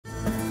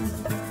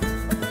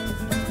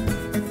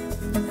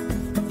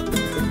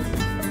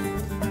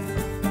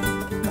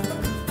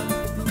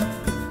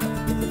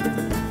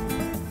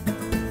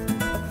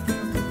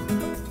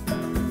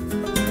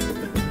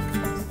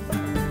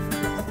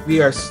We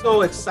are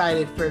so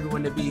excited for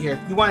everyone to be here.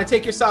 If you want to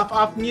take yourself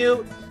off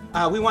mute,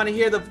 we want to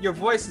hear your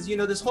voices. You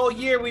know, this whole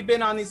year we've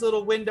been on these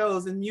little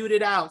windows and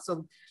muted out.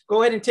 So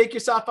go ahead and take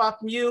yourself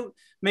off mute,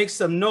 make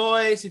some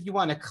noise. If you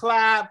want to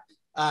clap,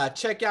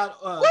 check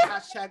out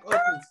hashtag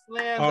Open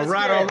Slam. All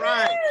right.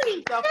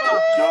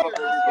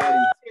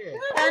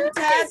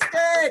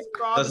 Fantastic.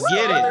 Let's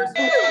get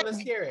it. Let's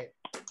hear it.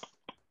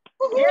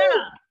 Yeah.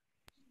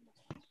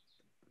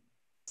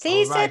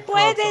 Sí se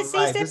puede,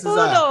 sí se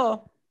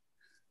pudo.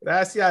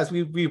 Gracias.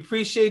 We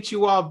appreciate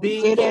you all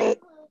being here.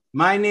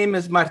 My name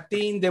is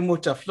Martin de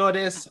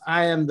Muchaflores.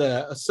 I am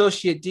the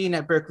Associate Dean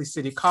at Berkeley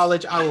City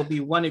College. I will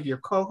be one of your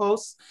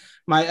co-hosts.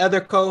 My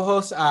other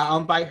co-host, I'll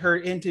invite her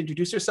in to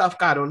introduce herself,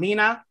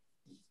 Carolina.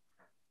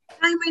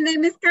 Hi, my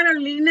name is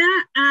Carolina.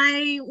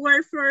 I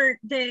work for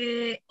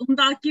the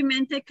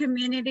Undocumented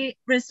Community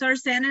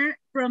Resource Center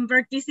from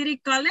Berkeley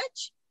City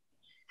College.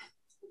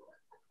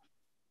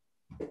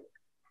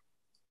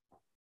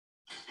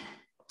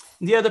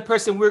 The other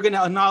person we're going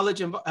to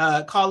acknowledge and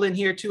call in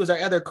here too is our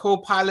other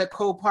co-pilot,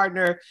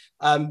 co-partner,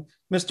 Mr.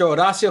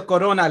 Horacio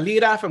Corona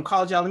Lira from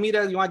College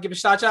Alameda. You want to give a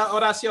shout out,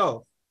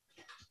 Horacio?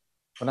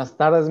 Buenas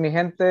tardes, mi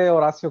gente.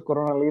 Horacio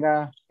Corona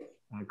Lira,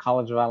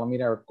 College of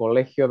Alameda, or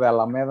Colegio de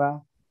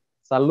Alameda.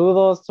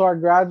 Saludos to our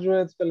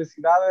graduates.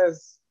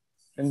 Felicidades.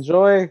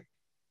 Enjoy.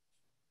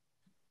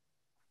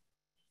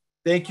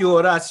 Thank you,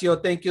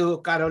 Horacio. Thank you,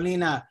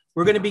 Carolina.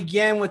 We're going to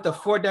begin with the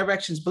Four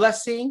Directions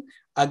Blessing.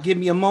 Give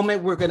me a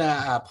moment. We're going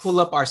to pull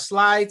up our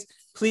slides.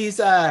 Please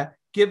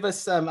give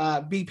us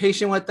some, be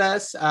patient with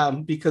us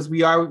because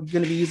we are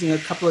going to be using a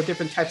couple of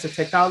different types of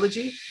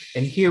technology.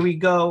 And here we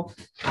go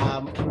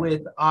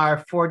with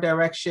our Four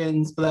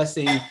Directions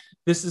Blessing.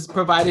 This is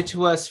provided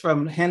to us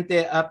from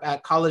gente up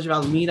at College of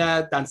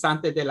Alameda,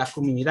 Danzante de la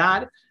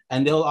Comunidad,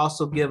 and they'll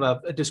also give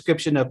a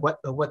description of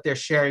what they're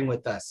sharing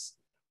with us.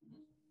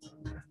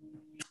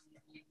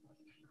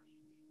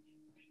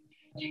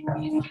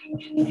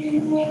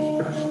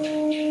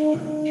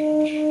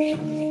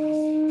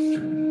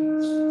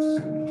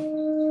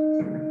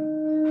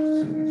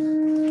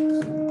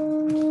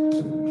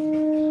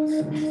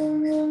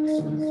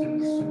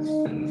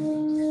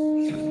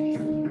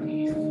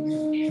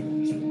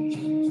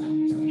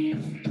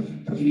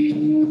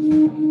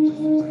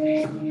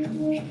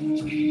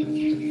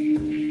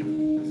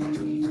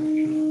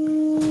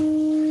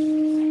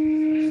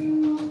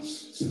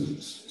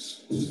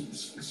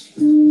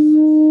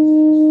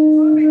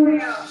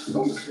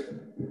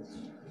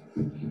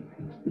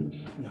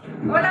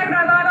 Hola,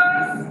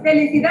 graduados.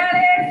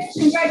 Felicidades.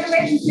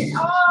 Congratulations to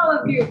all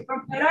of you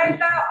from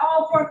Peralta,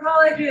 all four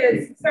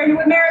colleges, starting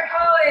with Merritt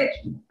College,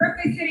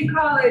 Berkeley City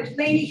College,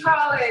 Laney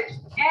College,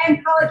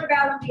 and College of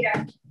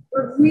Alameda.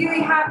 We're really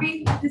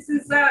happy. This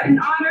is an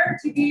honor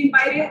to be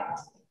invited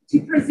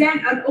to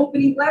present an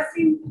opening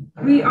blessing.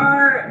 We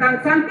are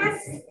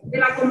danzantes de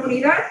la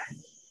comunidad.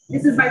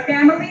 This is my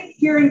family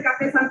here in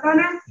Café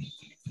Santana.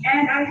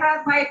 And I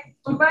have my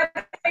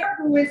compadre,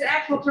 who is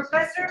actual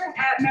professor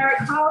at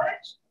Merritt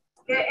College,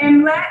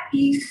 EMLA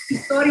y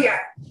Historia.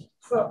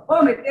 So,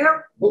 a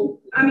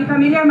mi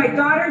familia, my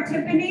daughter,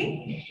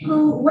 Tiffany,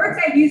 who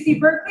works at UC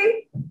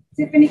Berkeley.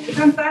 Tiffany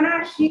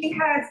Santana, she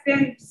has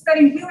been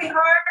studying really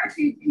hard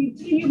to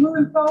continue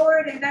moving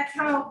forward. And that's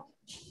how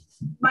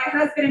my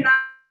husband and I,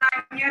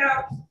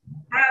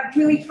 have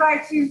really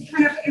tried to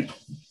kind of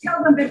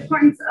tell them the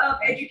importance of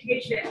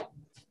education.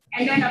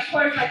 And then, of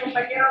course, my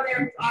compañero there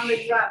who's on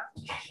the drum.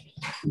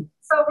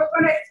 So we're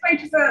going to explain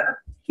just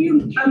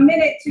a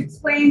minute to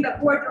explain the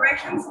four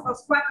directions,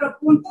 los cuatro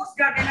puntos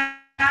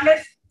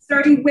cardinales,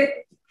 starting with.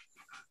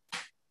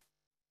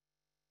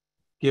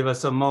 Give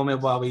us a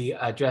moment while we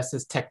address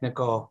this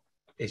technical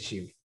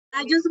issue.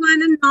 I just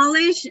want to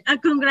acknowledge a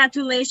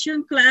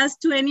congratulations class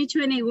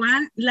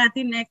 2021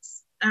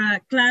 Latinx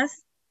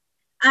class.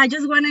 I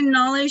just want to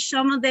acknowledge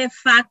some of the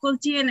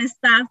faculty and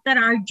staff that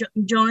are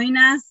joining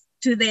us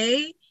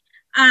today.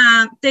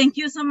 Thank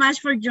you so much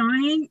for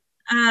joining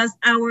us,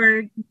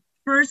 our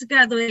first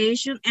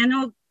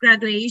annual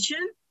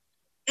graduation.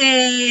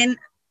 And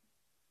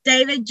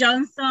David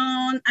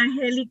Johnson,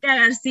 Angelica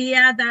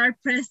Garcia that are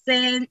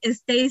present,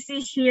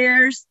 Stacy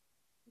Shears,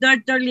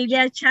 Dr.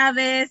 Lilia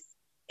Chavez,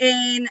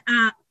 and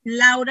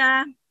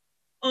Laura,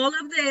 all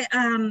of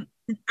the,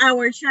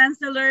 our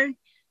Chancellor,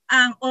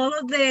 all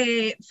of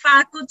the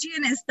faculty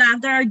and staff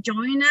that are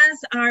joining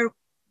us are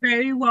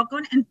very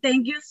welcome, and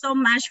thank you so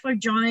much for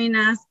joining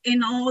us,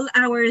 and all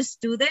our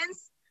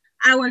students,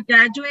 our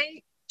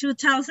graduate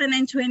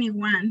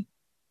 2021.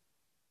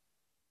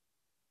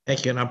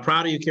 Thank you, and I'm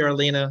proud of you,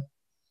 Carolina.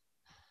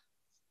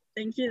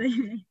 Thank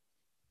you.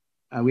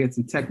 We had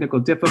some technical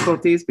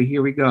difficulties, but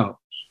here we go.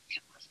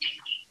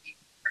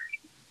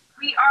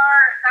 We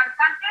are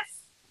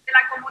danzantes de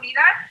la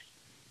comunidad.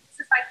 This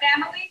is my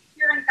family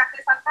here in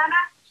Café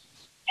Santana,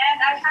 and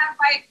I have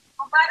my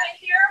compadre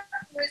here,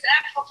 who is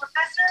actual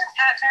professor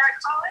at Merritt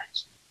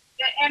College,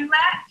 de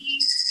EMLA y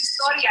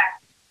Historia.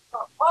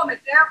 So,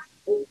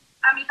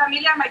 a mi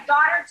familia, my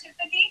daughter,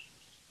 Tiffany,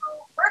 who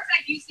works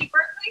at UC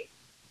Berkeley.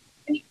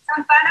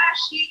 Santana,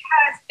 she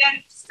has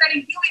been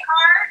studying really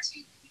hard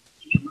to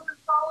continue moving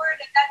forward,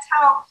 and that's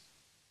how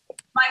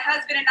my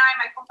husband and I,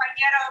 my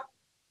compañero,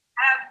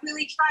 have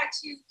really tried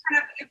to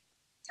kind of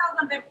tell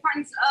them the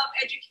importance of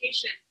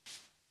education.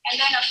 And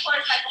then, of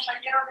course, my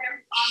compañero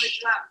there on the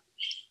drum.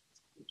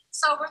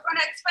 So we're going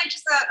to explain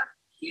just a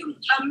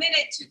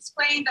minute to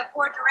explain the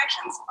 4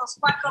 directions, los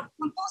 4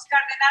 puntos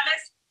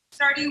cardinales,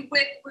 starting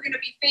with, we're going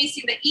to be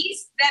facing the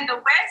east, then the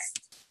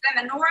west,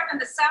 then the north and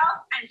the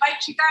south. I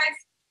invite you guys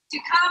to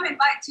come,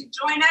 invite to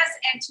join us,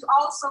 and to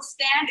also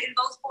stand in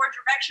those 4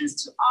 directions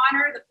to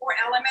honor the 4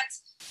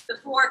 elements, the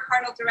 4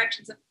 cardinal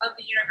directions of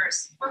the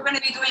universe. We're going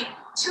to be doing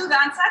 2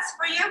 danzas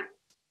for you.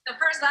 The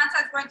first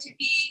danza is going to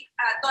be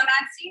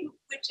Donancy,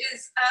 which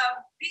is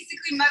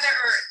basically Mother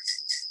Earth.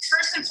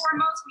 First and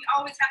foremost, we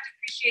always have to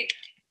appreciate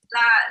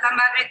la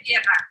Madre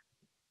Tierra.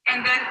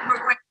 And then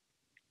we're going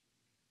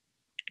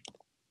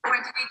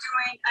to be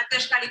doing a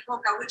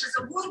Texcalipoca, which is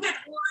a wounded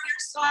warrior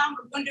song,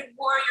 a wounded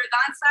warrior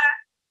danza.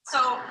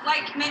 So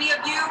like many of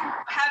you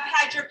have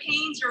had your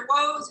pains, your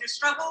woes, your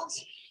struggles,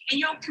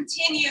 and you'll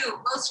continue,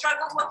 those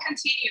struggles will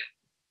continue.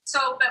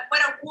 So, but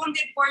what a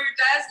wounded warrior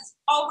does is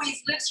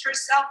always lifts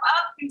herself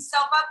up,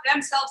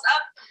 themselves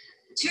up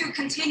to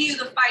continue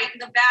the fight,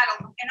 the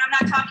battle. And I'm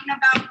not talking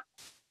about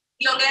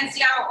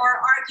violencia or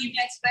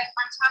arguments, but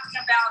I'm talking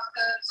about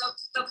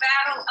the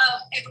battle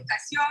of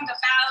educación, the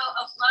battle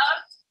of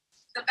love,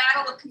 the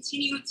battle of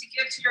continuing to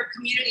give to your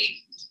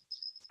community.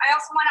 I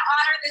also want to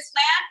honor this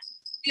land,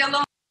 the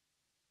alone.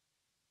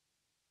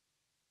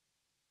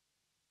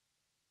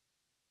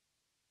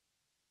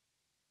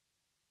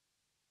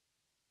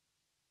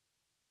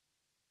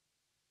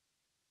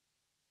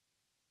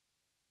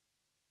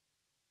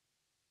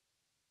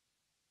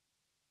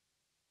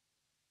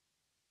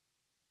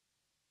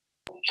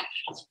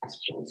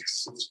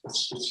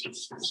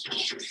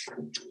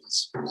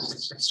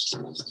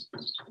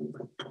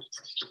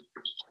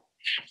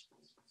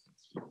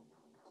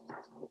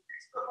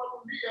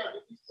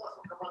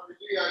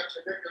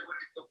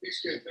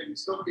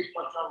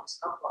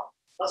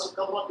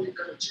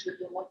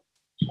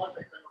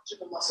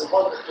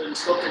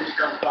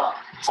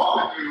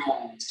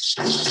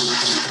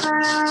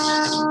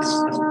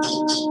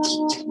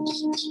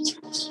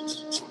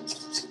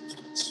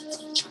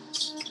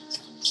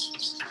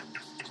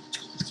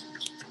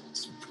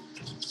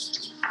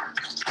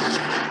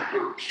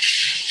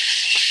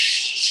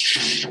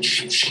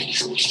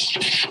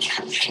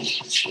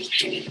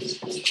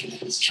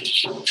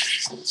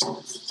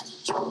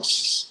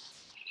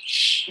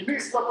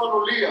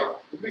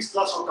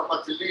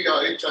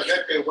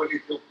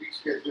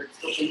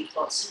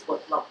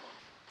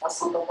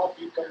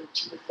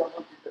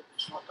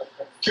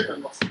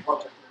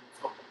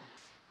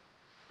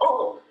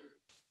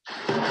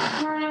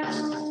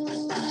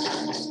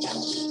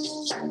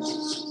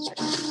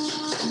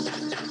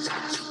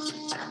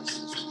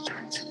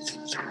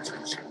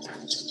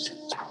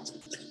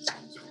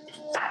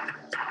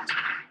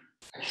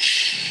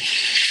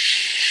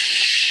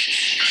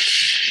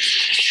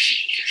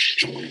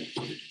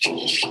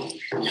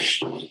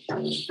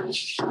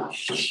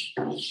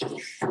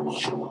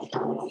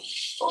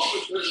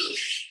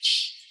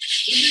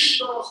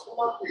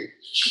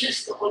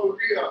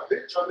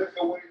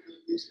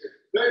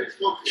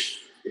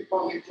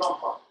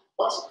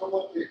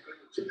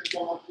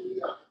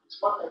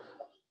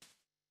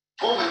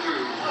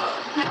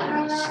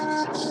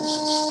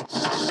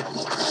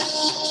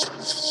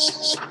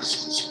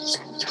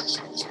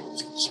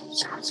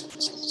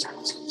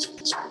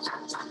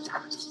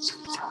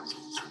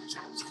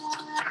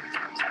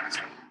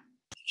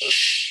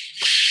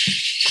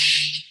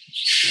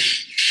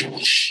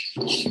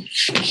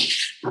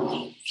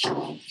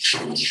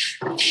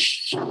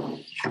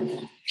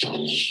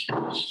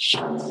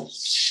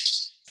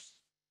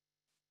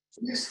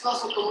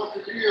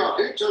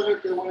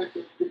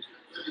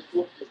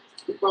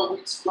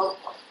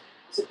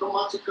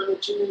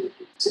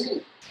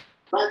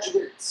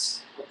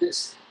 Graduates of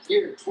this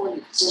year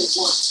 2021.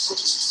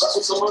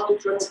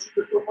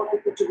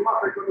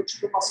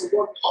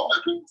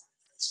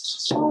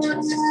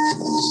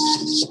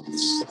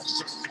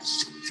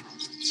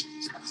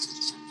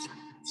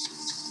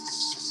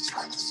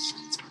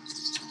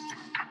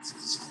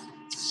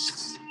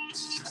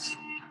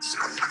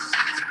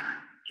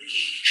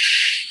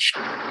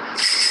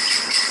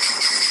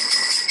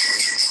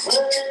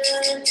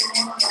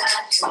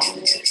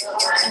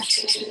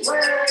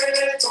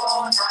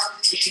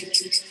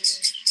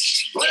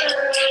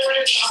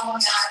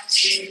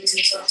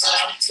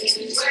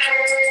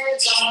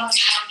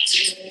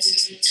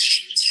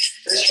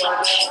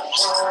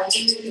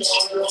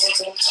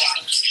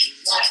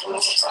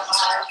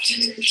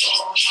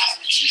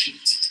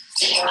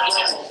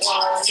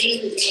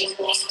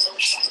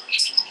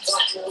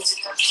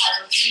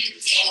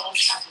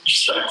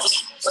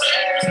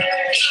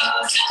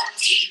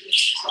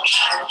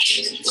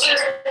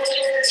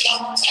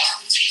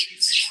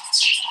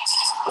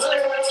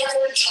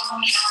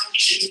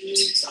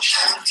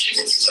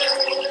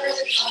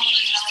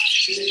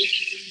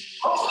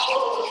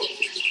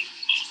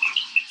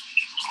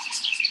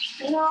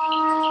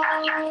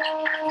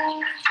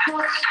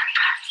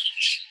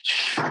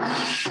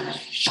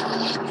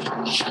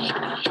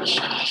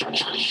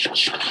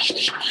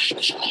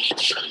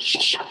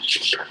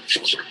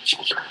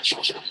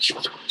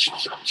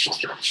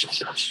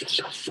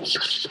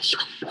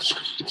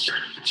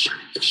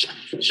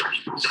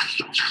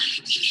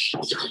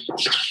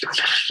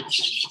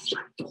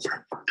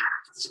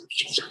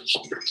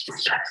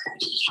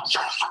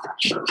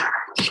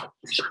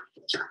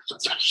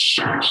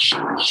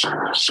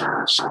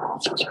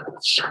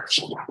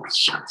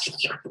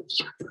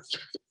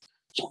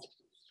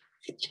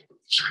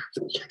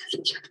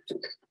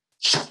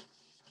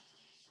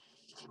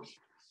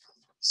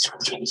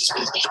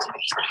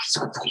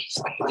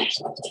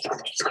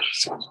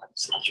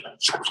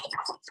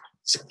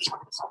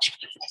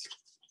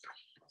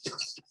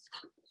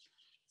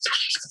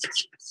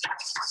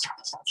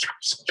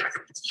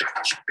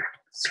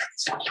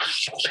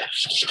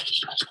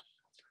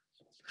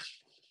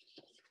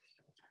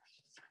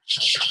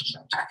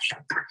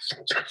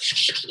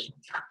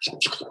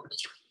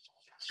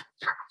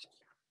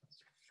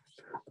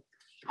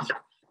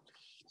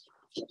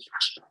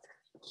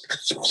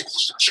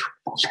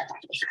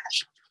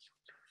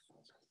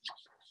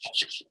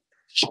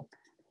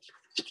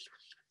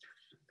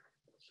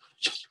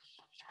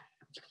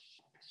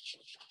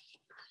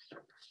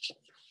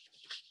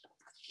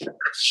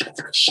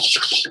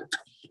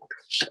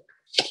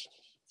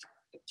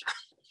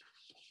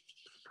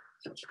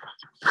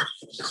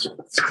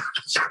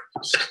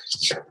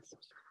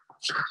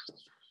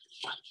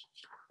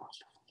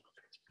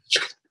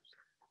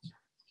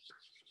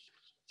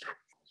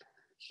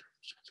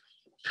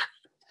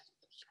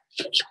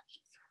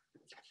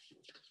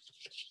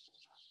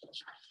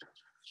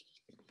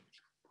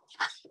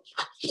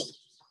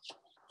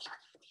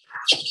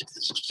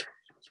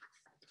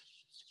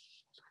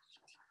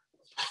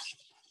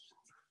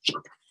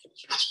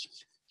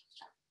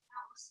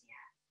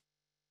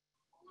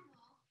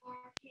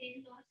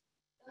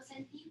 Los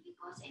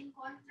científicos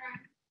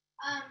encuentran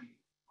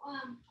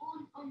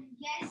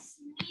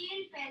 10,000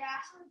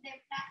 pedazos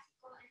de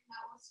plástico en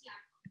el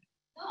océano.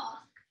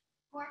 2,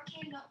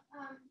 porque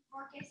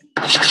si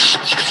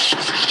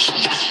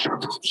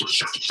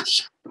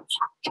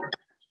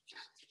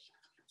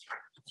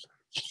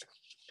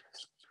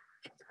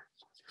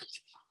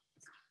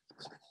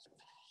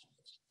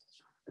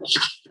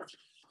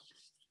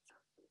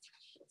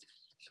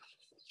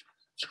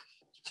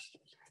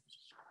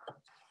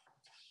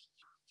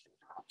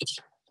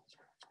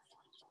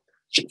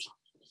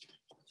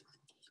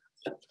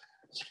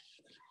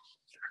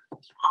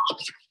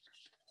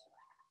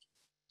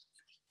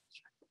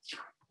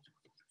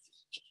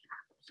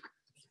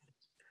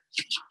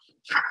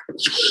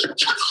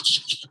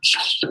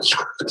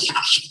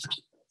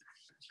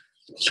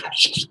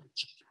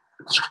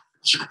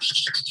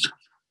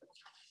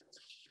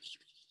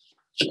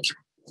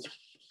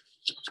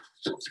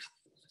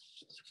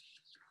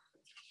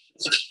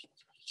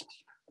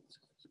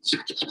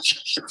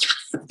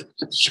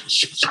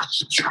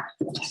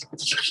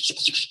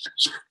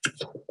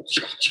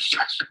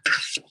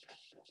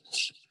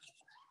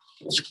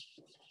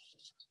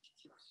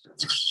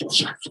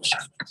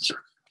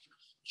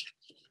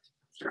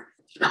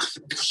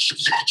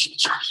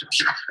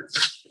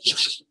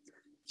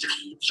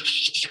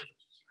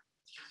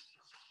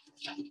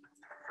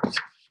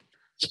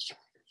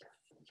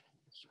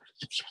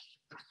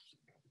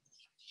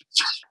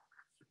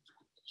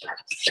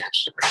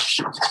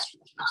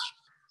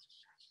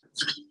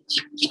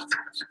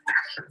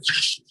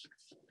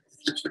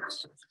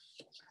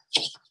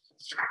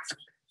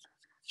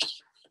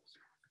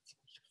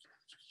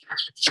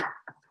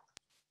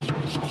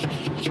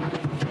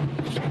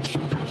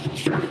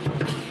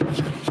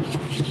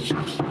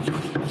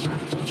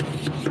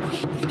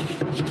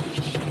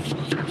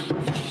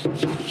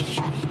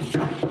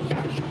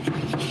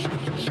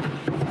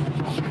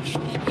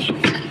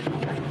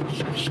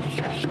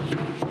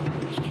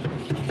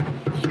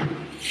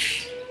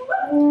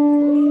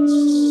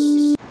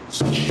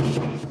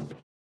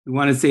We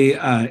want to say,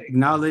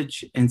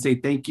 acknowledge and say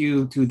thank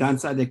you to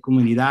Danza de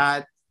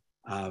Comunidad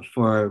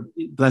for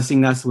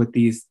blessing us with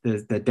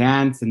the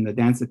dance and the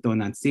dance de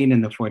Tonantzin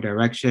and the 4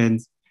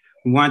 directions.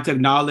 We want to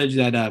acknowledge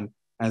that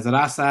as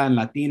Raza and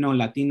Latino,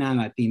 Latina, and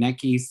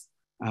Latinx,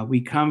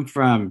 we come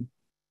from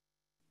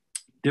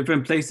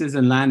different places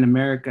in Latin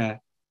America,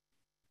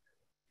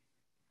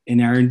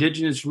 and our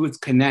indigenous roots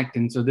connect.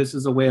 And so this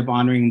is a way of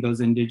honoring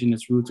those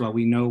indigenous roots. While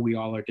we know we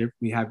all are different,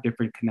 we have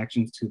different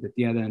connections to the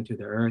tierra and to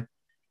the earth.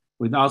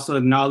 We also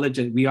acknowledge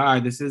that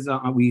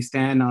we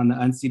stand on the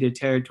unceded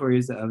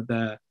territories of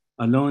the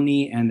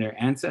Ohlone and their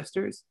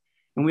ancestors.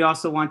 And we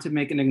also want to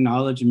make an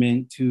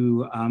acknowledgement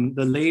to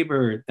the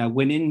labor that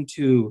went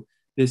into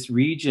this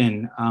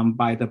region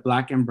by the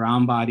Black and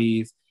brown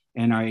bodies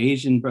and our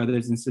Asian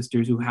brothers and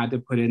sisters who had to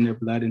put in their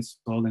blood and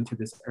soul into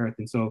this earth.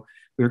 And so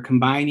we're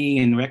combining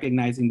and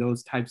recognizing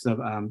those types of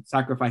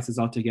sacrifices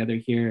all together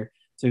here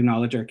to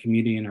acknowledge our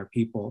community and our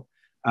people.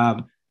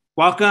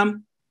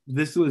 Welcome.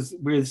 This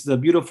is a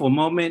beautiful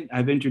moment.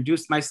 I've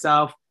introduced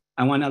myself.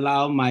 I want to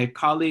allow my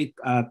colleague,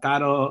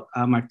 Caro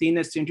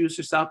Martinez, to introduce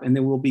herself, and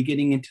then we'll be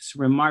getting into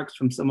some remarks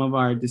from some of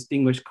our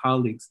distinguished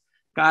colleagues.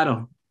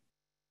 Caro.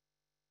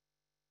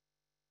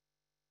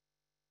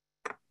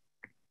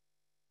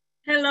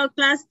 Hello,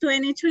 class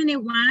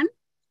 2021.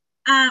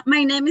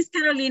 My name is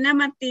Carolina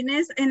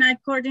Martinez, and I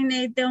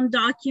coordinate the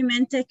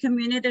Undocumented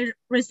Community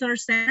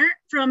Resource Center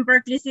from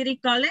Berkeley City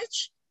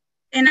College.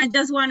 And I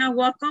just want to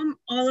welcome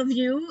all of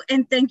you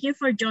and thank you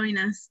for joining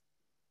us.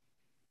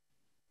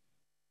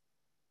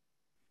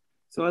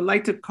 So I'd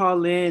like to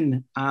call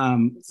in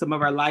some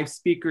of our live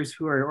speakers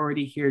who are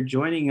already here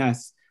joining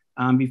us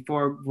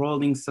before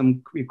rolling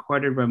some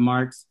recorded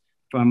remarks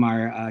from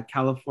our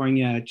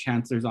California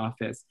Chancellor's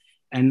office.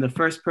 And the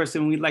first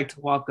person we'd like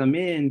to welcome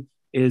in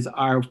is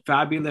our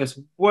fabulous,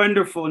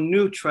 wonderful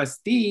new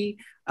trustee,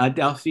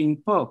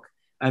 Delphine Polk.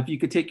 If you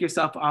could take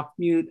yourself off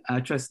mute,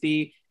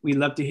 trustee, we'd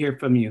love to hear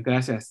from you.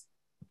 Gracias.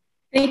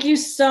 Thank you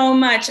so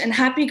much, and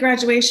happy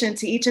graduation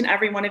to each and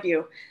every one of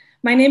you.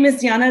 My name is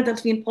Diana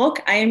Delphine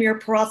Polk. I am your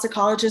Peralta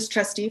Colleges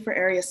trustee for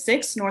Area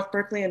 6, North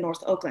Berkeley and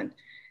North Oakland.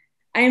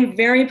 I am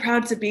very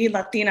proud to be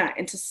Latina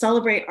and to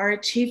celebrate our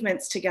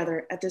achievements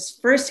together at this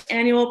first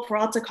annual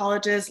Peralta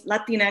Colleges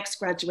Latinx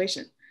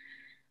graduation.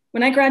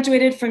 When I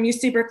graduated from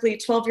UC Berkeley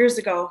 12 years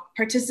ago,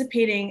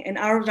 participating in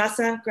our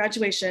Raza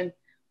graduation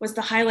was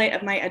the highlight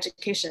of my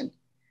education.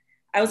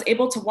 I was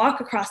able to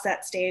walk across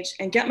that stage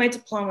and get my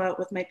diploma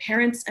with my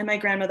parents and my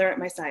grandmother at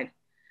my side.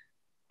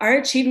 Our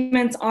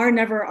achievements are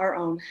never our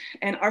own,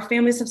 and our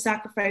families have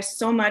sacrificed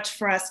so much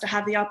for us to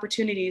have the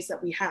opportunities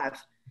that we have.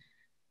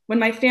 When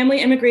my family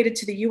immigrated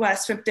to the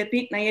US from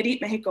Tepic, Nayarit,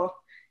 Mexico,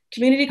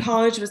 community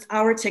college was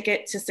our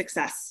ticket to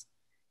success.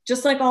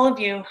 Just like all of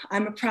you,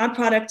 I'm a proud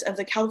product of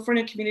the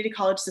California Community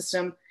College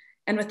system,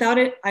 and without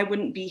it, I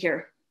wouldn't be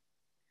here.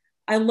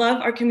 I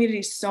love our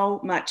community so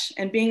much,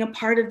 and being a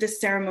part of this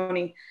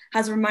ceremony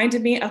has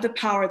reminded me of the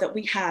power that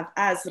we have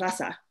as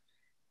Raza.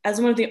 As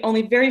one of the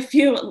only very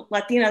few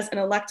Latinas in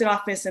elected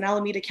office in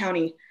Alameda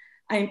County,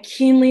 I am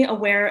keenly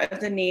aware of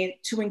the need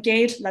to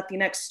engage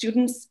Latinx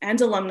students and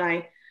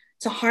alumni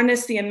to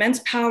harness the immense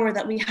power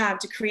that we have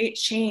to create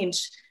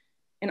change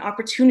and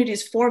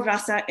opportunities for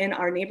Raza in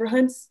our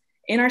neighborhoods,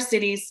 in our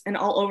cities, and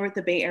all over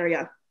the Bay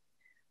Area.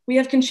 We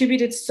have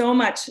contributed so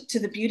much to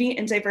the beauty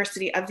and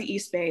diversity of the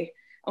East Bay,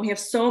 and we have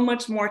so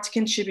much more to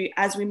contribute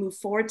as we move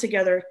forward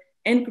together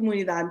in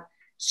comunidad,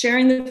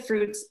 sharing the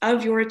fruits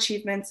of your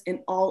achievements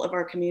in all of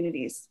our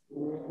communities.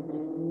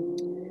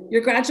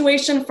 Your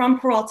graduation from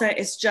Peralta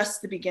is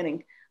just the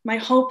beginning. My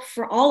hope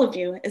for all of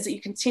you is that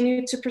you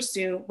continue to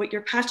pursue what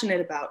you're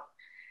passionate about,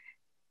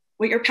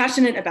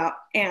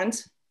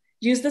 and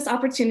use this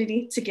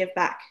opportunity to give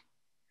back.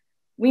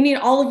 We need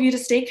all of you to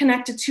stay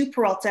connected to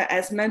Peralta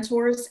as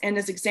mentors and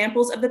as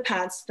examples of the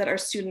paths that our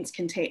students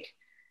can take.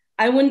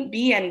 I wouldn't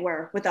be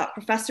anywhere without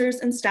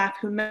professors and staff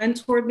who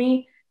mentored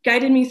me,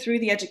 guided me through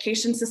the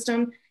education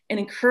system, and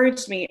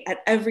encouraged me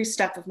at every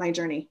step of my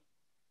journey.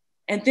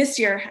 And this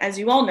year, as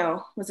you all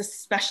know, was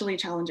especially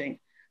challenging.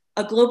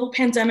 A global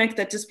pandemic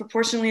that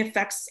disproportionately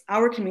affects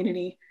our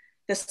community,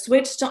 the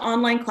switch to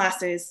online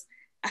classes,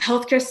 a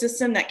healthcare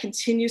system that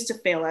continues to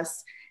fail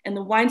us, and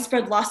the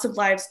widespread loss of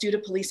lives due to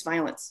police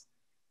violence.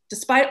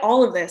 Despite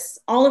all of this,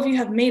 all of you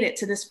have made it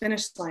to this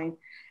finish line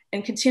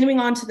and continuing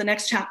on to the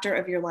next chapter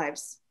of your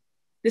lives.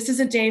 This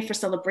is a day for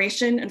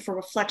celebration and for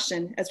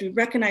reflection as we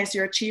recognize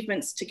your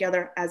achievements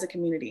together as a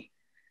community.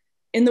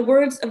 In the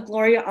words of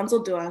Gloria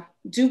Anzaldúa,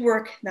 do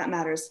work that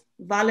matters,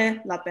 vale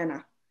la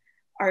pena.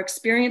 Our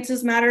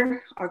experiences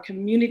matter, our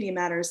community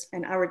matters,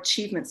 and our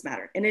achievements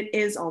matter, and it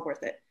is all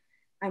worth it.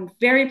 I'm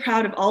very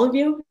proud of all of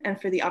you and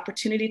for the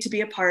opportunity to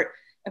be a part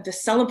of the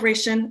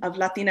celebration of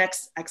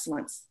Latinx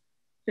excellence.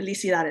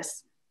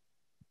 Felicidades.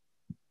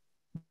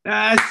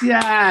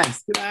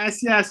 Gracias,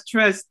 gracias,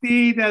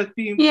 trustee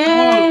Delphine.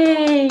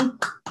 Yay!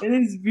 It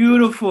is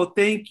beautiful,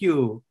 thank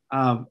you.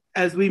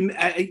 As we,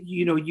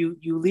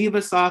 you leave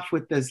us off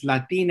with this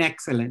Latin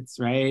excellence,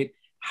 right?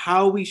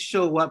 How we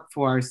show up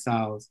for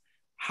ourselves,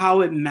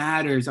 how it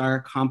matters, our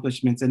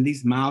accomplishments and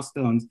these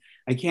milestones.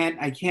 I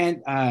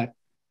can't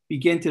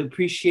begin to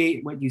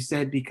appreciate what you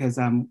said because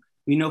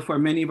we know for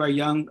many of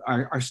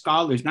our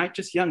scholars, not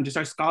just young, just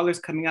our scholars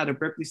coming out of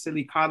Berkeley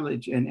City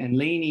College and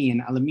Laney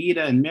and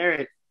Alameda and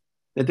Merritt,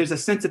 that there's a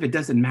sense of it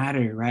doesn't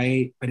matter,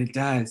 right? But it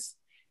does.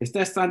 It's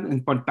tan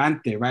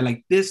importante, right?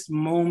 Like this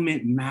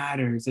moment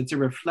matters. It's a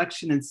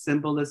reflection and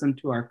symbolism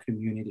to our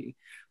community.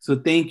 So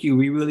thank you.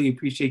 We really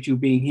appreciate you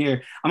being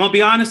here. I'm gonna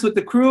be honest with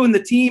the crew and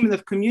the team and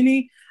the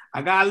community.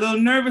 I got a little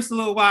nervous a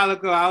little while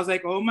ago. I was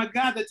like, oh my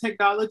God, the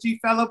technology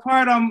fell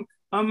apart on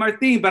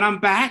Martin, but I'm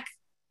back.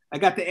 I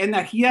got the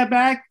energía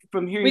back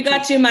from here. We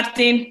got you,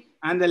 Martin.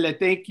 Andale,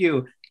 thank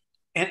you.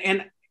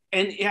 And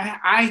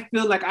I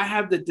feel like I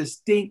have the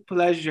distinct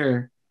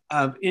pleasure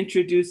of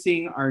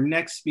introducing our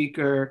next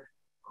speaker,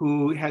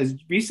 who has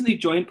recently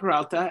joined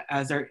Peralta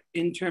as our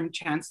interim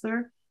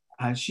chancellor.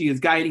 She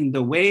is guiding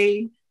the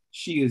way.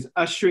 She is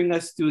ushering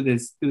us through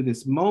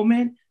this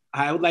moment.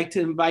 I would like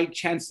to invite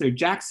Chancellor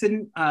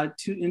Jackson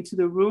into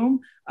the room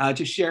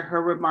to share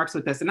her remarks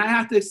with us. And I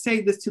have to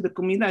say this to the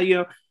comunidad, you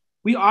know,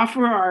 we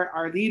offer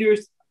our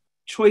leaders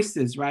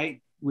choices,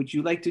 right? Would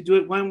you like to do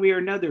it one way or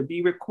another,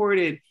 be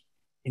recorded?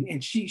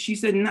 And she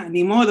said, nah,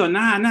 ni modo,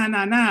 nah.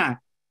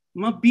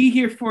 I'm gonna be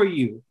here for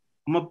you.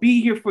 I'm gonna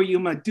be here for you.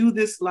 I'm gonna do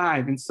this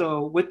live. And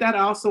so with that, I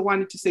also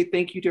wanted to say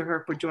thank you to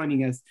her for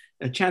joining us.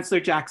 Chancellor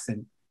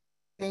Jackson.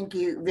 Thank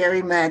you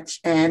very much,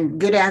 and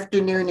good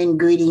afternoon and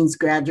greetings,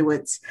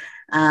 graduates.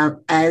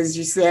 As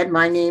you said,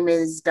 my name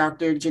is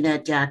Dr.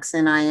 Jeanette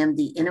Jackson. I am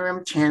the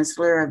interim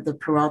chancellor of the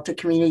Peralta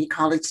Community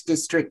College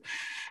District,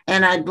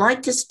 and I'd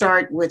like to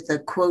start with a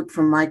quote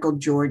from Michael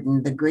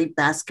Jordan, the great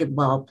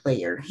basketball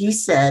player. He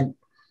said,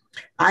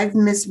 "I've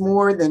missed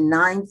more than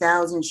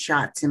 9,000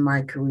 shots in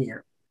my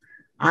career.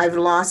 I've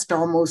lost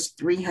almost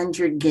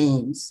 300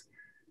 games.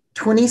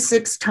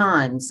 26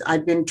 times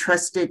I've been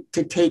trusted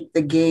to take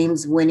the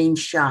game's winning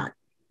shot,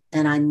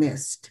 and I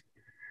missed.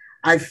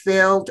 I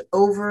failed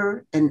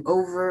over and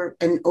over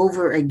and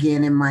over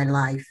again in my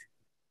life,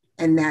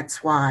 and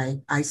that's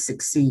why I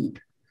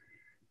succeed.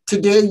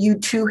 Today, you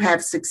too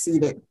have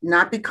succeeded,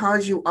 not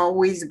because you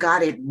always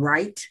got it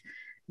right,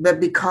 but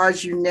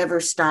because you never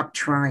stopped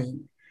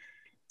trying."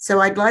 So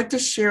I'd like to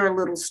share a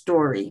little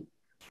story.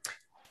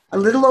 A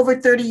little over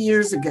 30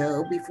 years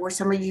ago, before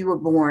some of you were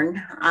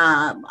born,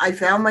 I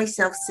found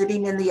myself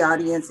sitting in the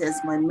audience as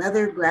my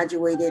mother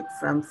graduated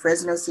from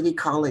Fresno City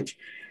College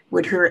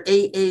with her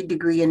AA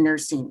degree in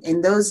nursing.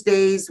 In those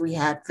days, we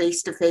had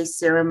face-to-face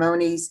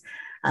ceremonies,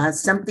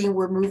 something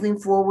we're moving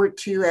forward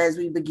to as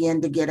we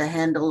begin to get a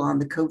handle on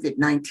the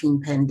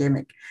COVID-19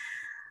 pandemic.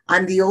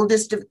 I'm the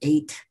oldest of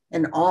 8,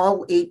 and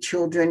all 8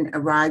 children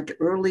arrived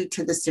early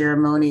to the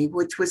ceremony,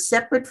 which was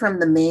separate from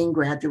the main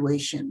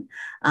graduation.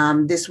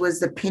 This was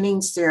the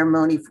pinning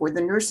ceremony for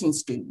the nursing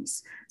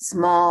students,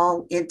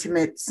 small,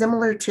 intimate,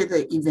 similar to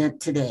the event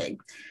today.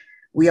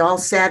 We all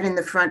sat in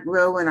the front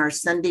row in our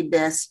Sunday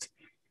best,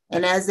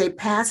 and as they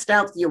passed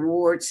out the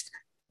awards,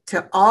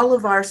 to all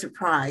of our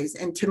surprise,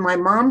 and to my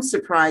mom's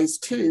surprise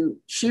too,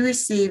 she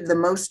received the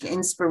most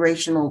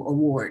inspirational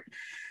award.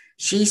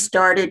 She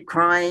started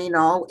crying,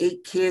 all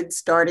 8 kids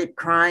started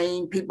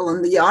crying, people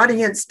in the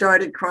audience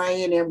started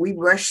crying, and we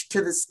rushed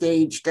to the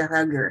stage to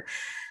hug her.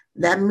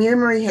 That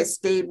memory has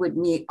stayed with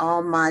me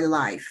all my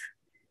life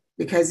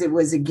because it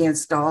was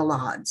against all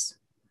odds.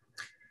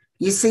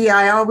 You see,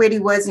 I already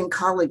was in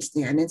college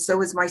then, and so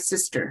was my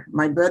sister.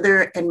 My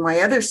brother and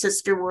my other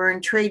sister were in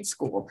trade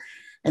school,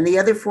 and the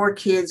other 4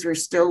 kids were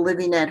still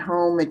living at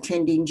home,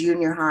 attending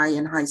junior high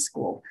and high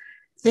school.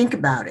 Think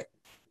about it.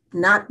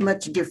 Not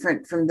much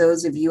different from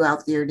those of you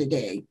out there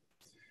today.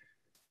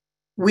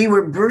 We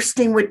were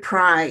bursting with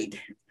pride,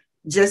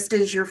 just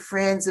as your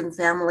friends and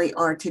family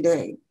are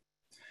today.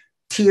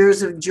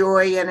 Tears of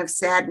joy and of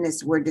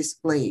sadness were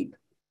displayed,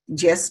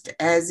 just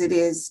as it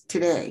is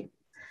today.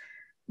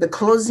 The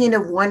closing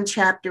of one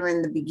chapter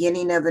and the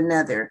beginning of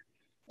another,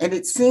 and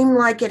it seemed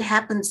like it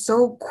happened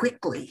so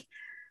quickly.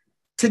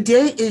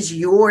 Today is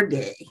your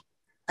day,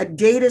 a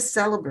day to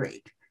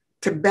celebrate,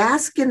 to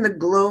bask in the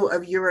glow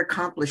of your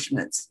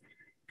accomplishments.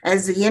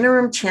 As the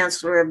interim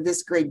chancellor of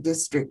this great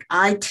district,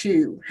 I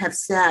too have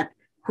sat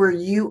where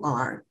you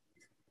are,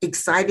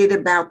 excited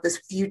about this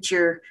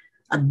future,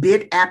 a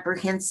bit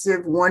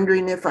apprehensive,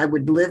 wondering if I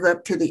would live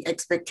up to the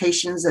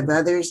expectations of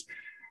others,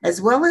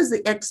 as well as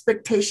the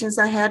expectations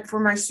I had for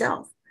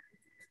myself.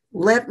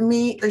 Let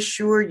me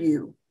assure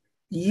you,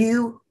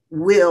 you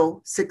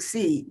will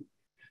succeed.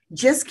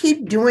 Just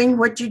keep doing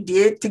what you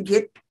did to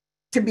get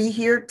to be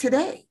here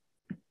today.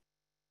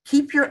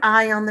 Keep your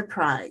eye on the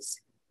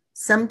prize.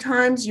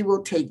 Sometimes you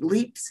will take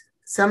leaps,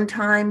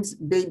 sometimes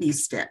baby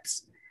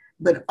steps,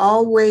 but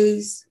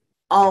always,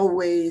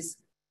 always,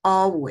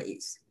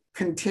 always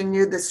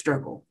continue the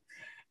struggle.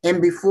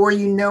 And before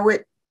you know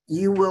it,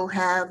 you will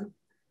have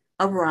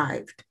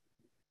arrived.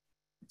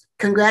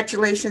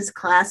 Congratulations,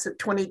 class of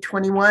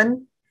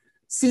 2021.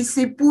 Si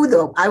si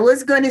pudo. I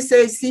was going to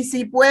say si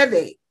si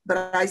puede,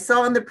 but I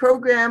saw in the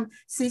program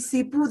si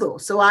si pudo.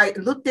 So I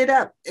looked it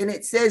up and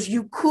it says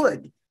you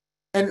could.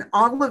 And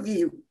all of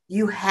you,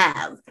 you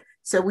have.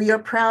 So we are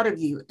proud of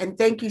you. And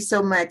thank you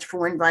so much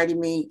for inviting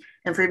me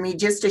and for me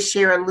just to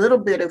share a little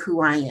bit of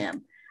who I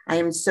am. I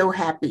am so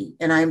happy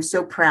and I am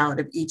so proud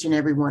of each and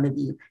every one of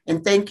you.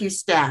 And thank you,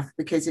 staff,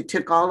 because it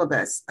took all of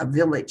us, a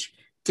village,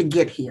 to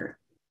get here.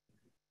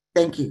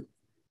 Thank you.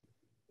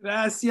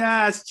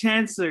 Gracias,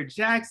 Chancellor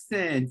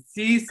Jackson.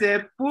 Si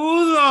se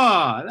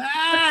pudo.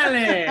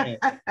 Dale.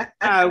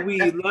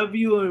 We love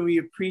you and we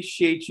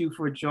appreciate you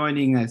for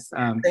joining us.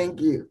 Thank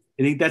you.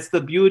 I think that's the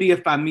beauty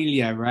of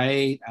familia,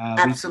 right?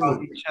 Absolutely.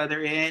 We call each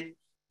other in,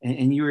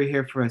 and you were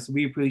here for us.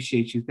 We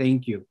appreciate you.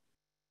 Thank you.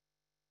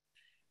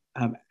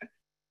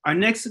 Our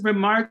next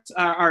remarks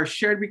are our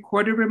shared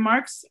recorded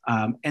remarks,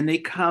 and they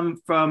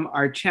come from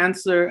our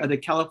Chancellor of the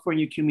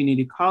California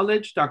Community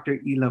College, Dr.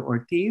 Ila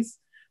Ortiz.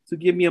 So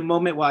give me a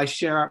moment while I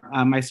share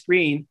my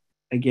screen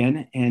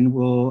again, and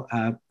we'll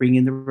bring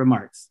in the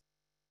remarks.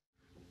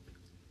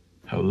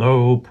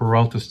 Hello,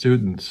 Peralta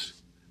students.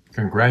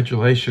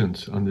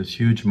 Congratulations on this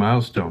huge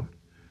milestone.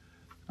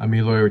 I'm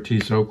Eloy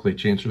Ortiz Oakley,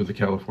 Chancellor of the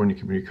California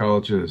Community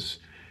Colleges,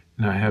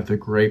 and I have the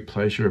great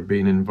pleasure of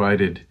being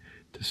invited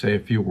to say a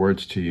few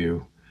words to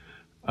you.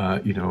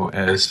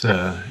 As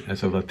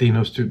a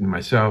Latino student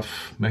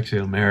myself,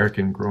 Mexican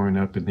American, growing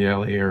up in the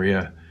LA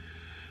area,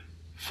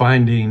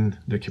 finding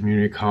the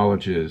community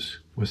colleges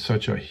was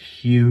such a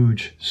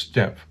huge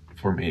step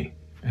for me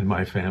and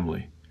my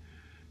family.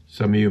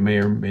 Some of you may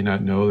or may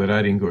not know that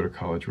I didn't go to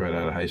college right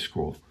out of high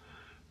school.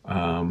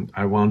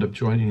 I wound up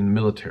joining the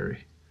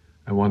military.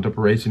 I wound up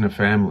raising a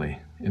family,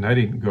 and I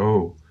didn't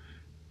go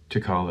to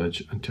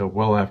college until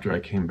well after I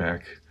came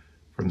back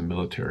from the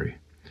military.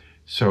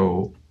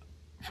 So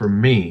for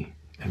me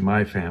and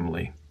my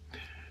family,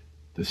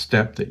 the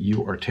step that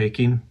you are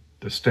taking,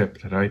 the step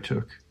that I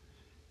took,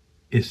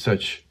 is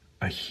such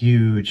a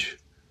huge,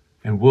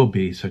 and will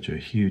be such a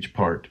huge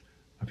part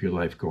of your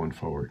life going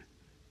forward.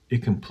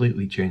 It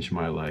completely changed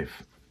my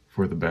life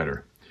for the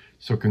better.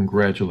 So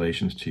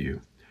congratulations to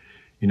you.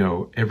 You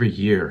know, every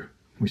year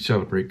we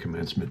celebrate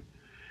commencement.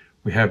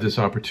 We have this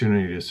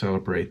opportunity to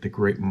celebrate the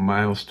great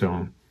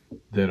milestone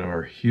that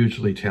our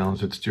hugely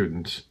talented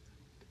students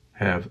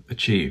have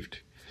achieved.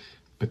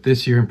 But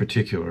this year in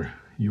particular,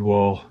 you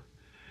all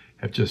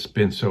have just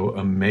been so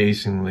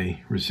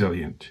amazingly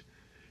resilient.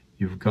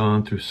 You've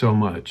gone through so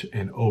much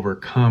and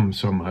overcome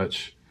so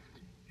much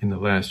in the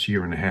last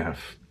year and a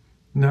half.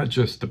 Not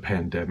just the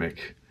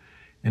pandemic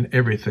and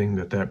everything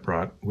that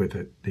brought with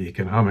it, the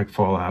economic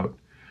fallout,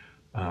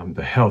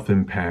 the health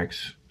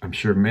impacts. I'm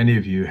sure many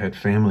of you had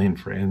family and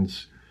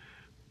friends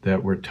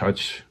that were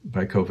touched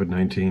by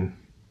COVID-19,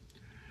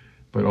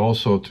 but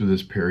also through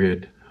this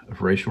period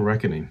of racial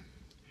reckoning.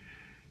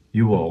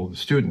 You all, the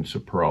students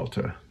of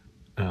Peralta,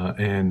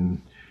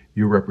 and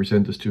you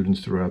represent the students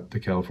throughout the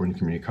California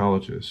Community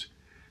Colleges.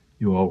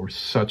 You all were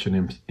such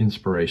an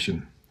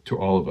inspiration to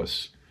all of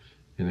us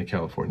in the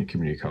California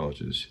Community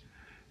Colleges.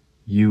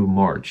 You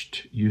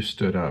marched, you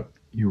stood up,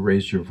 you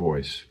raised your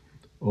voice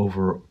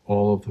over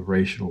all of the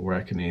racial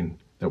reckoning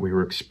that we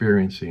were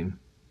experiencing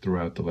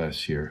throughout the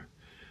last year.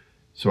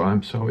 So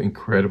I'm so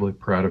incredibly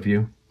proud of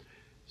you,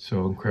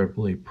 so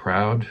incredibly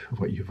proud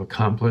of what you've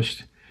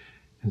accomplished,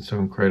 and so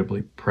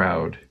incredibly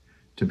proud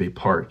to be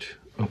part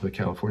of the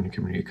California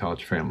Community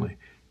College family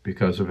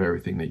because of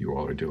everything that you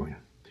all are doing.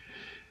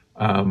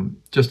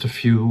 Just a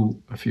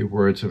few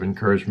words of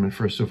encouragement.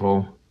 First of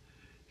all,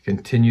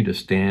 continue to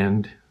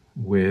stand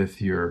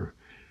with your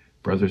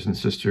brothers and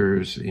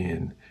sisters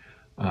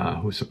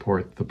who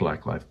support the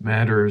Black Lives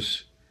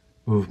Matters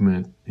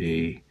movement,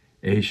 the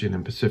Asian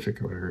and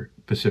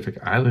Pacific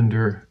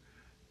Islander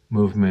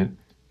movement.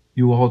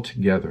 You all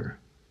together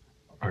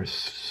are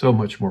so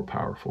much more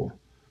powerful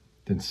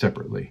than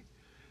separately.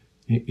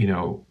 You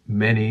know,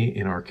 many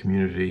in our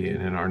community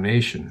and in our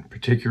nation,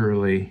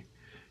 particularly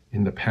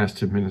in the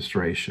past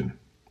administration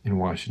in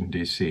Washington,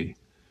 D.C.,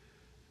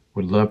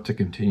 would love to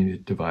continue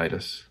to divide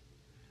us.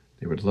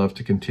 They would love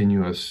to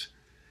continue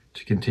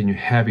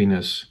having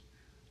us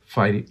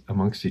fight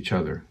amongst each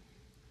other.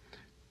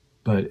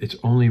 But it's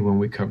only when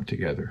we come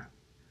together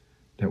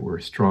that we're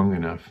strong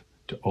enough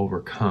to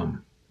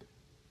overcome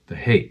the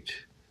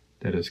hate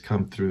that has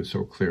come through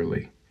so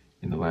clearly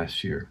in the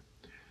last year.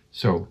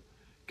 So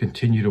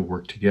continue to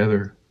work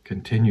together,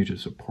 continue to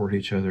support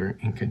each other,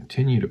 and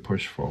continue to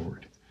push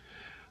forward.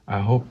 I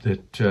hope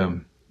that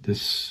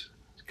this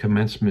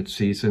commencement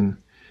season,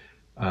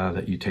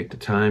 that you take the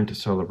time to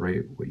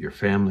celebrate with your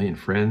family and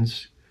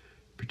friends,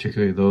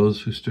 particularly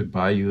those who stood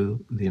by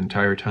you the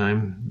entire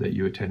time that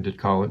you attended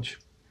college.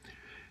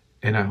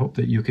 And I hope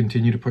that you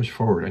continue to push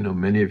forward. I know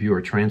many of you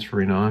are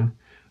transferring on.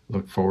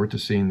 Look forward to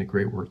seeing the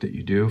great work that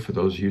you do. For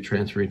those of you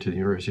transferring to the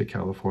University of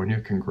California,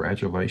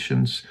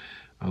 congratulations.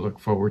 I look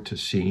forward to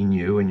seeing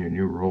you in your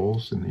new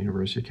roles in the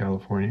University of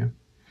California.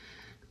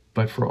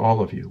 But for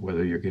all of you,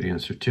 whether you're getting a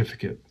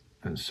certificate,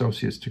 an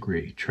associate's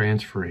degree,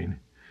 transferring,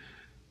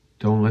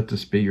 don't let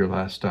this be your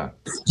last stop.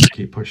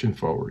 Keep pushing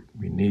forward.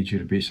 We need you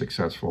to be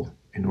successful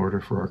in order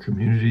for our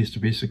communities to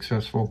be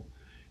successful,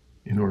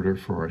 in order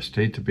for our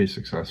state to be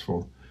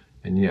successful,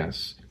 and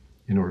yes,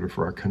 in order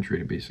for our country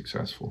to be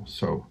successful.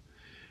 So,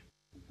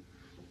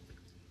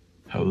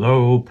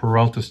 hello,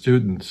 Peralta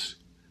students.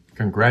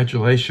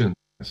 Congratulations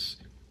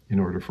in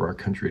order for our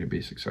country to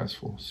be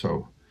successful.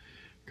 So,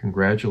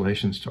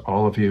 congratulations to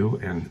all of you.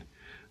 And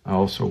I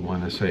also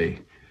want to say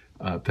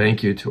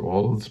thank you to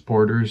all of the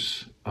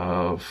supporters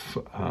of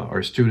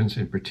our students,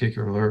 in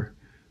particular,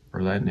 our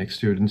Latinx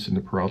students in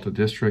the Peralta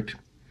District.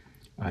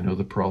 I know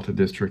the Peralta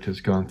District has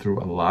gone through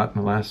a lot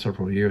in the last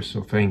several years,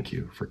 so thank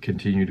you for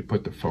continuing to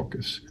put the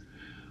focus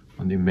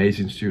on the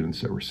amazing students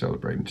that we're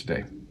celebrating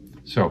today.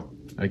 So,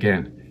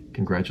 again,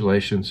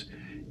 congratulations.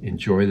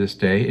 Enjoy this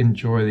day.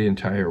 Enjoy the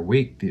entire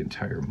week, the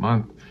entire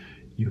month.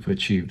 You've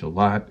achieved a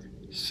lot.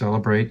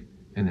 Celebrate,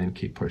 and then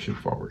keep pushing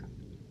forward.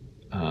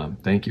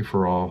 Thank you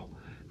for all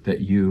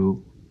that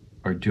you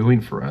are doing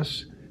for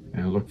us,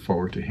 and I look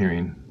forward to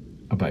hearing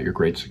about your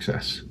great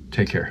success.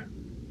 Take care.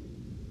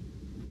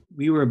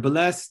 We were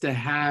blessed to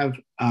have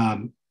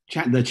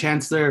the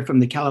Chancellor from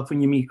the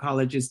California Community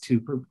Colleges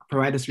to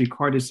provide us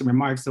recorded some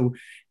remarks. So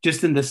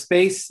just in the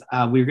space,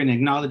 we're going to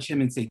acknowledge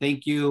him and say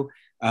thank you,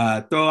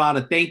 throw out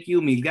a thank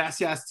you, mil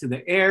gracias to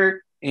the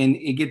air, and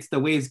it gets the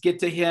waves get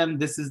to him.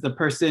 This is the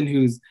person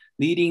who's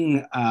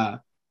leading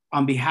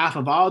on behalf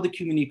of all the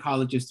community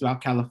colleges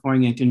throughout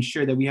California to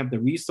ensure that we have the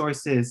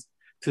resources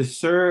to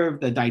serve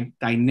the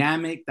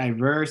dynamic,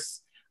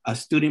 diverse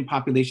student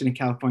population in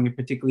California,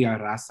 particularly our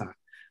raza.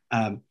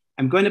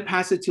 I'm going to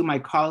pass it to my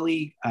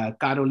colleague,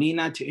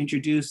 Carolina, to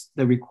introduce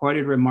the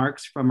recorded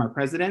remarks from our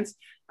presidents.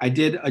 I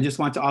just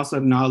want to also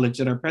acknowledge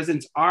that our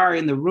presidents are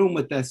in the room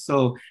with us,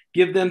 so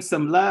give them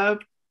some love.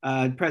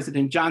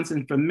 President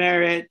Johnson from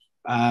Merritt,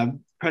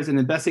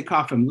 President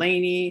Besikoff from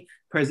Laney,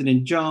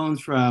 President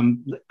Jones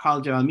from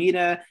College of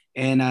Alameda,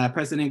 and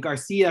President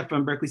Garcia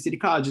from Berkeley City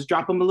College. Just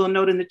drop them a little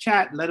note in the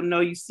chat. Let them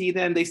know you see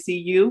them, they see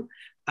you.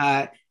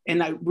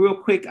 Real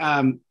quick,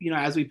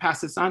 as we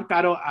pass this on,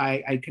 Caro,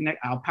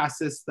 I'll pass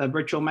the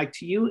virtual mic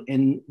to you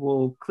and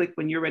we'll click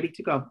when you're ready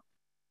to go.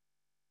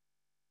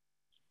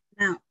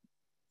 Now.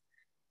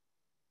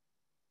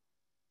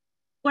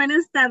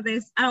 Buenas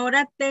tardes.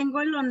 Ahora tengo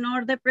el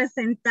honor de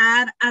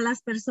presentar a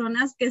las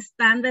personas que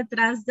están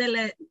detrás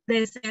de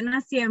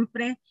escena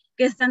siempre,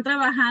 que están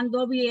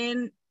trabajando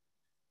bien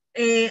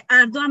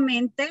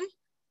arduamente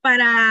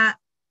para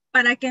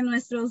que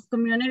nuestros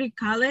community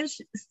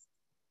college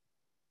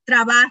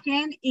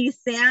trabajen y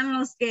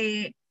sean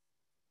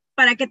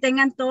para que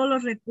tengan todos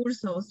los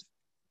recursos.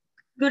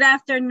 Good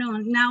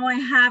afternoon. Now I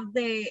have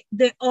the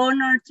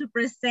honor to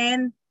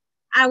present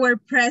our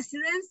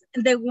presidents,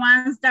 the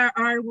ones that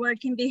are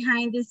working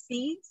behind the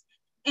scenes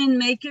and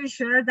making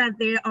sure that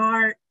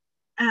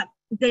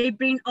they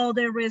bring all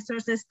the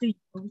resources to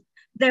you.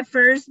 The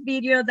first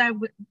video that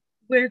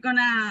we're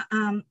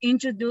gonna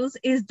introduce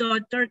is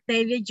Dr.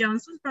 David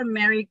Johnson from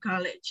Merritt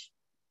College.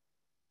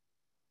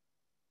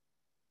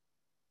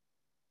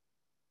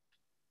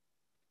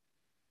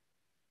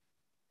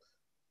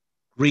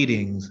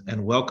 Greetings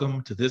and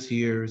welcome to this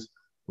year's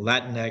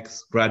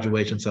Latinx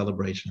graduation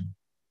celebration.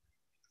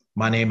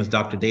 My name is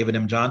Dr. David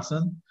M.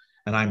 Johnson,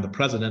 and I'm the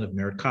president of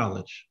Merritt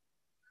College.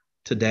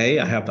 Today,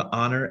 I have the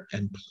honor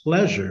and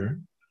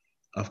pleasure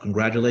of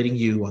congratulating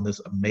you on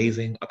this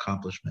amazing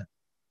accomplishment.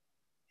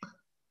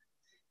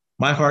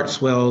 My heart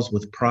swells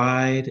with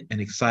pride and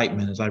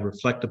excitement as I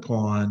reflect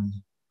upon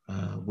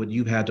what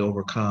you've had to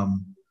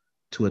overcome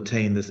to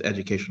attain this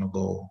educational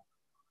goal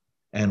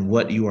and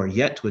what you are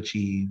yet to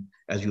achieve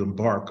as you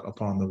embark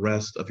upon the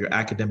rest of your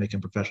academic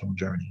and professional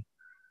journey.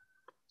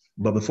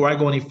 But before I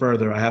go any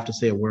further, I have to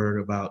say a word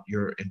about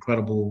your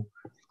incredible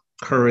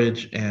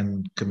courage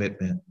and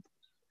commitment.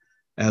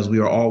 As we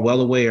are all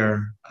well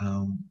aware,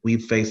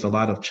 we've faced a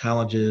lot of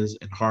challenges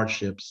and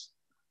hardships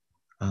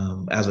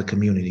as a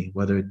community,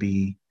 whether it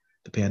be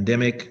the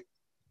pandemic,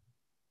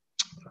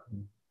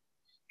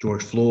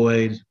 George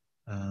Floyd,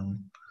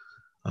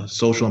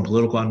 social and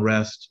political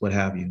unrest, what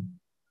have you.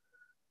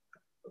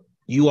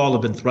 You all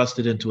have been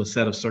thrusted into a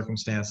set of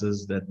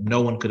circumstances that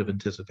no one could have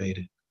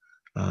anticipated.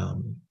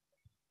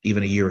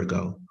 Even a year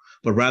ago.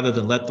 But rather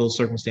than let those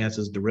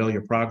circumstances derail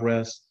your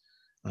progress,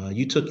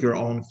 you took your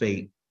own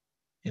fate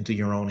into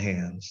your own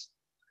hands.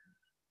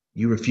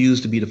 You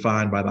refused to be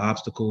defined by the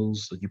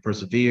obstacles, you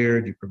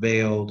persevered, you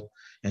prevailed,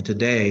 and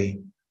today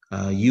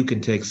you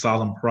can take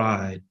solemn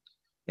pride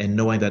in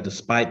knowing that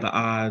despite the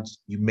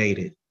odds, you made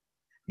it.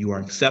 You are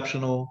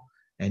exceptional,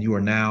 and you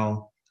are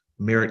now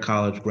Merritt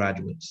College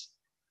graduates.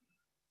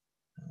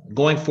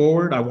 Going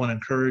forward, I want to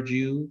encourage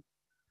you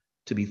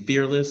to be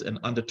fearless and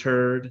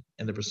undeterred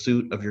in the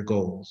pursuit of your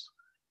goals.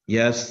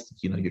 Yes,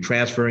 you're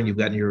transferring, you've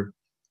gotten your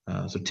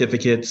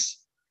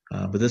certificates,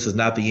 but this is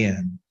not the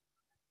end.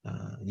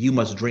 You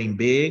must dream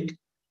big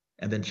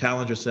and then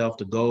challenge yourself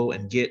to go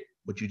and get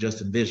what you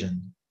just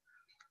envisioned.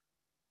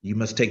 You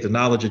must take the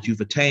knowledge that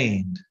you've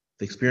attained,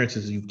 the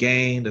experiences you've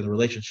gained, and the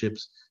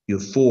relationships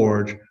you've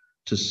forged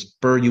to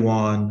spur you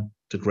on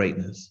to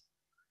greatness.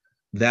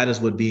 That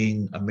is what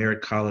being a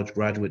Merritt College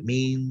graduate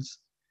means.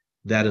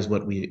 That is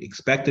what we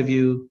expect of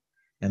you,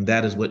 and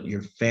that is what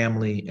your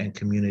family and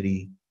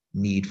community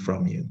need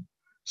from you.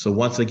 So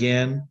once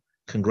again,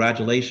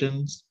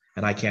 congratulations,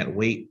 and I can't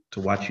wait to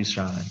watch you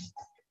shine.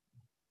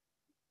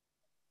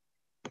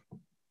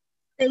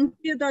 Thank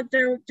you,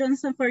 Dr.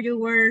 Johnson, for your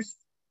words.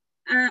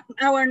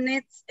 Our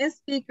next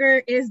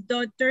speaker is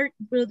Dr.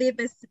 Rudy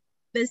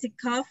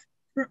Besikoff,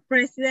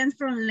 president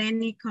from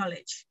Laney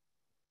College.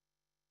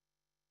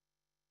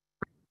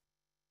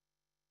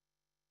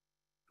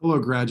 Hello,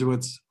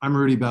 graduates. I'm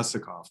Rudy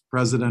Besikoff,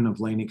 president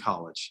of Laney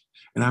College,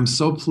 and I'm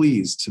so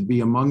pleased to be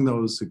among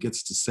those who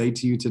gets to say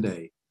to you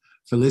today,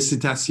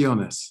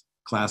 Felicidades,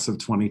 class of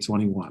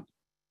 2021.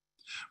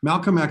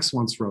 Malcolm X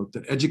once wrote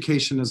that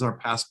education is our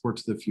passport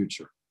to the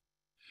future,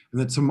 and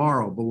that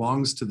tomorrow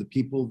belongs to the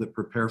people that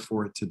prepare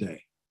for it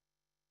today.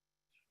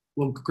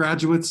 Well,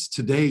 graduates,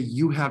 today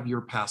you have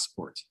your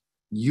passport.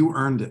 You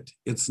earned it.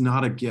 It's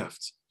not a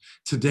gift.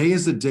 Today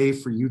is a day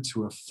for you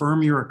to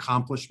affirm your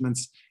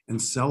accomplishments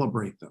and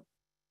celebrate them.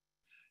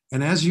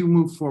 And as you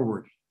move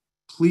forward,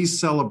 please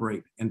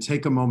celebrate and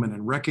take a moment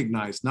and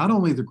recognize not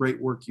only the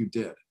great work you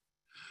did,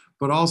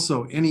 but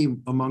also any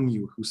among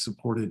you who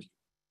supported you,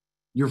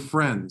 your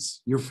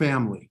friends, your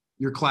family,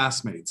 your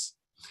classmates.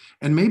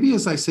 And maybe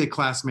as I say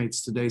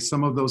classmates today,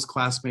 some of those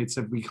classmates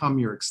have become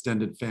your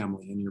extended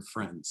family and your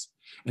friends.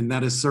 And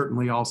that is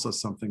certainly also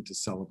something to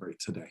celebrate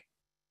today.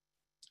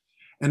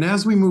 And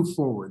as we move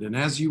forward, and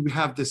as you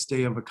have this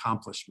day of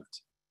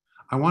accomplishment,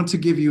 I want to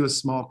give you a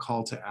small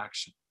call to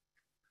action.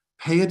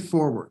 Pay it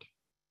forward.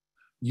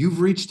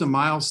 You've reached a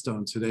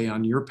milestone today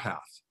on your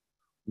path,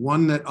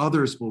 one that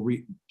others will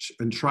reach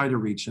and try to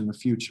reach in the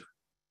future.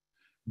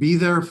 Be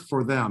there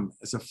for them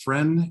as a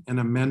friend and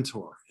a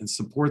mentor, and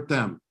support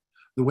them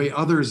the way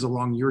others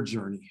along your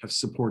journey have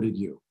supported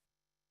you.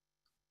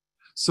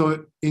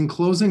 So in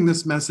closing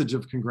this message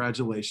of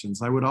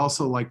congratulations, I would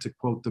also like to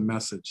quote the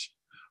message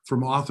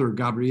from author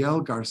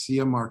Gabriel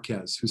Garcia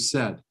Marquez, who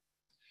said,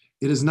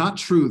 "It is not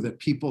true that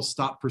people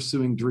stop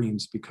pursuing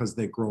dreams because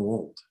they grow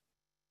old,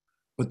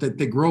 but that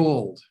they grow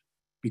old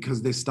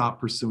because they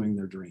stop pursuing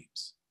their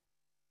dreams."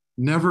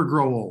 Never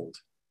grow old.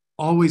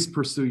 Always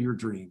pursue your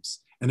dreams,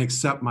 and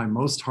accept my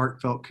most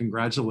heartfelt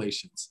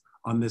congratulations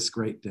on this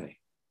great day.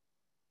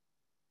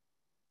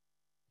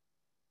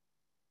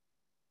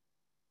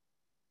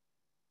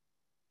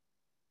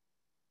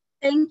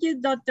 Thank you,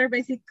 Dr.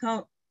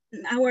 Besico.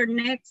 Our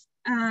next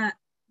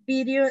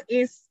video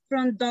is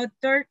from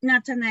Dr.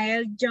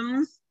 Nathanael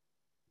Jones,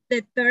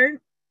 the third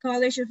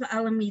College of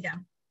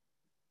Alameda.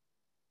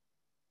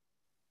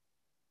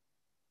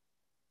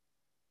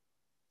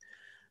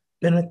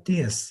 Buenos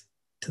dias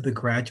to the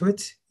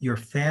graduates, your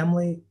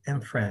family,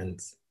 and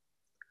friends.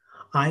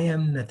 I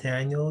am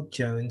Nathaniel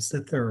Jones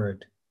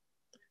III,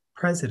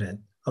 President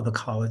of the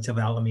College of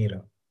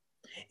Alameda.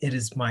 It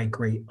is my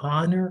great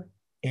honor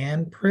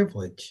and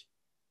privilege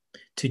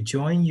to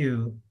join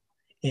you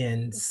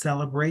in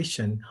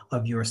celebration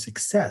of your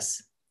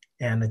success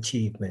and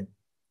achievement.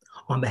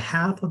 On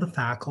behalf of the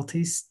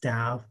faculty,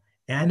 staff,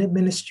 and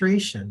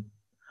administration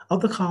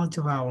of the College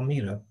of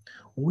Alameda,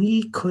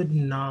 we could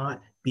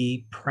not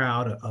be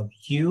proud of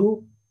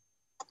you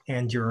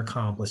and your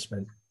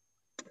accomplishment.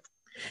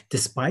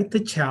 Despite the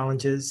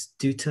challenges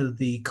due to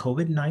the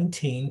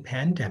COVID-19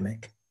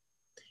 pandemic,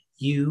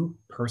 you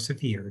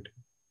persevered.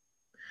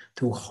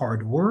 Through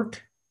hard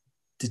work,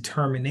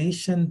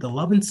 determination, the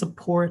love and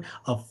support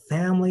of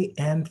family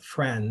and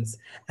friends,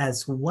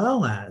 as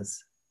well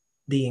as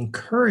the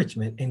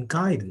encouragement and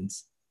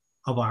guidance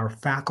of our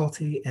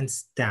faculty and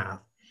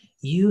staff,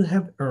 you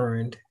have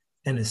earned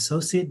an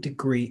associate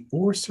degree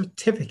or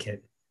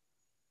certificate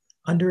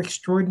under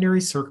extraordinary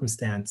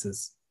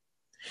circumstances.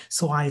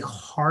 So I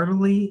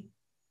heartily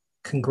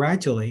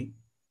congratulate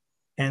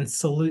and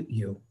salute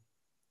you.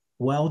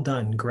 Well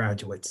done,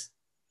 graduates.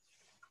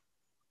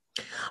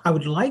 I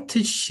would like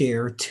to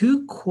share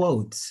two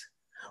quotes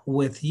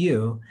with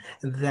you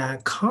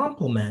that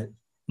complement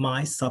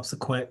my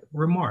subsequent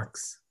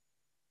remarks.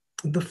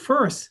 The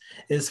first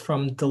is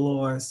from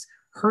Dolores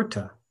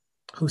Huerta,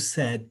 who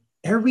said,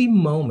 "Every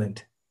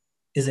moment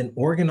is an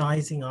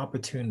organizing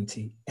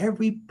opportunity.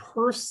 Every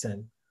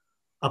person,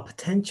 a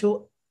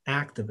potential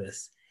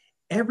activist.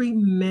 Every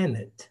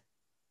minute,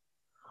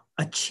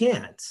 a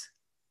chance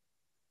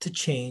to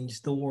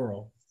change the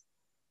world."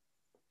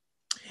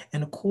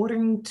 And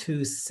according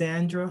to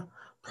Sandra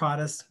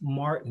Pradas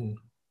Martin,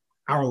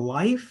 our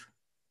life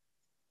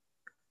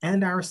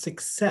and our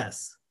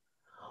success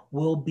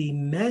will be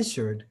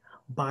measured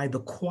by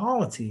the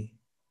quality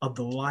of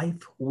the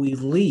life we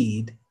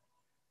lead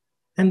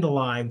and the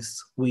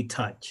lives we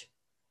touch.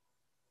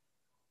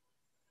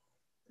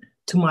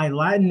 To my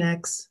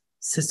Latinx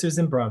sisters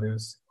and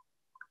brothers,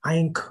 I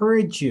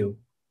encourage you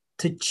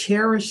to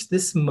cherish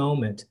this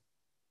moment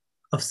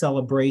of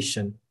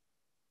celebration.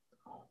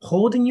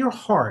 Hold in your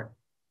heart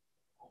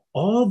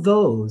all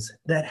those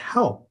that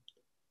help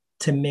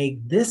to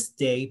make this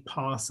day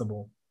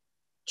possible.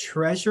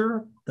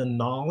 Treasure the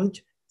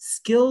knowledge,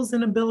 skills,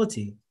 and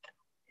ability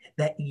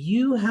that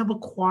you have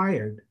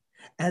acquired,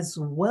 as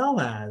well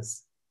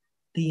as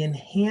the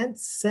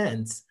enhanced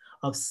sense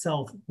of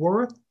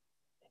self-worth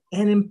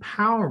and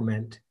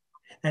empowerment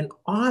and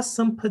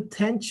awesome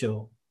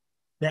potential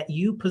that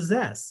you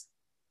possess.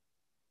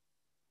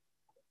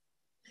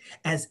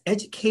 As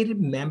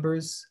educated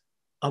members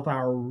of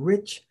our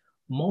rich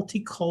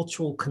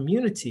multicultural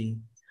community,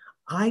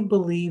 I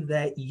believe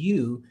that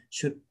you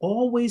should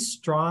always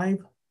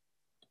strive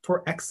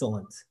for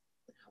excellence,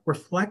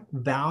 reflect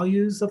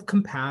values of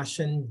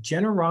compassion,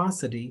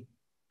 generosity,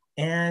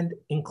 and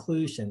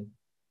inclusion.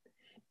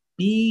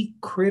 Be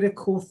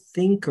critical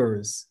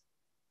thinkers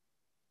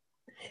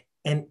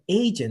and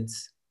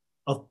agents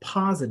of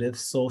positive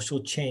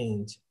social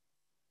change.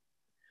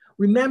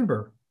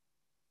 Remember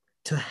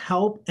to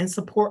help and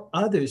support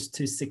others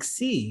to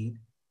succeed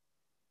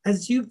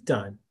as you've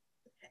done,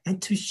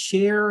 and to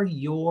share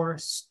your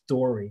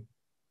story.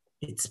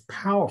 It's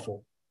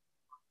powerful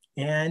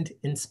and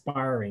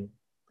inspiring.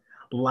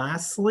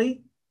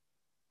 Lastly,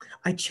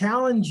 I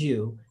challenge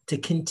you to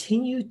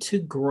continue to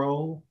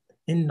grow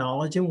in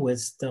knowledge and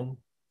wisdom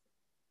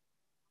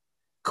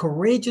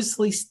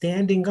courageously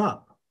standing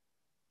up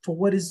for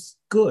what is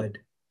good,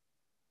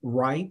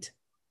 right,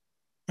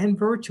 and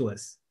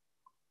virtuous.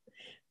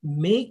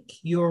 Make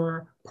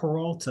your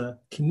Peralta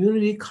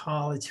Community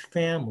College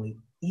family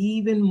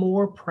even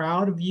more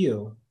proud of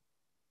you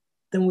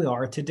than we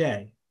are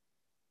today.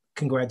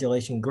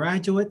 Congratulations,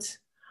 graduates.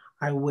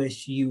 I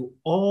wish you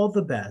all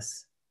the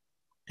best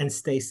and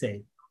stay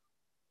safe.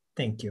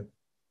 Thank you.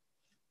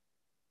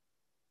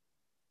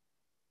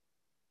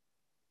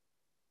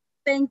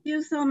 Thank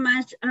you so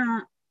much,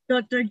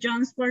 Dr.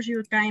 Jones, for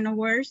your kind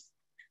words.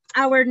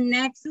 Our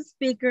next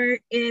speaker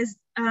is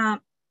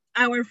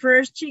our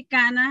first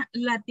Chicana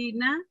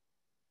Latina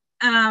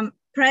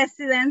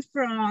president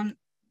from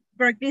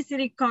Berkeley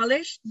City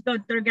College,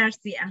 Dr.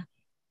 Garcia.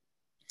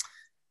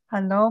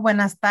 Hello,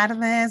 buenas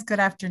tardes, good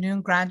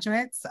afternoon,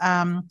 graduates.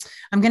 I'm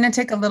going to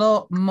take a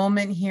little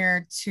moment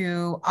here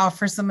to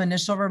offer some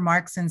initial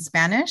remarks in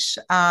Spanish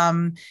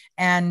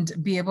and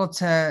be able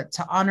to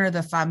honor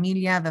the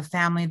familia, the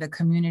family, the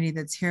community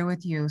that's here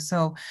with you.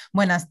 So,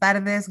 buenas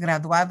tardes,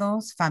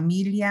 graduados,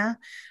 familia,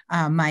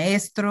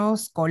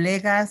 maestros,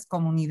 colegas,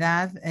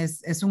 comunidad.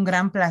 Es un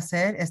gran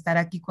placer estar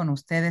aquí con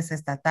ustedes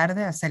esta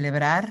tarde a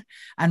celebrar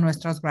a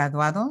nuestros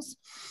graduados.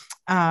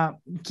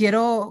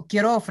 Quiero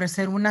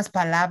ofrecer unas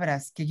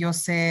palabras que yo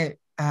sé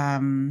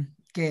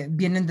que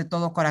vienen de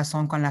todo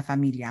corazón con la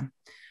familia.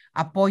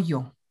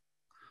 Apoyo,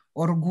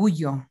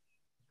 orgullo,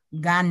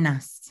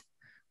 ganas,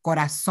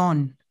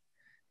 corazón,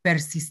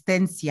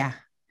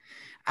 persistencia,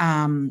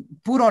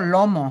 puro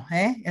lomo.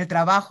 El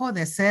trabajo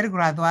de ser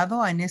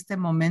graduado en este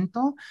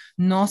momento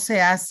no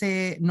se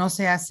hace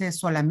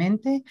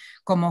solamente.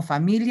 Como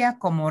familia,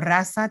 como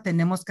raza,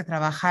 tenemos que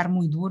trabajar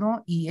muy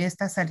duro y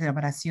esta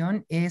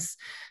celebración es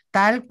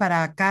tal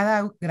para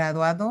cada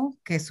graduado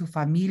que su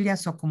familia,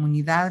 su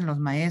comunidad, los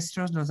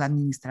maestros, los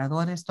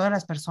administradores, todas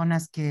las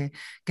personas que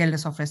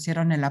les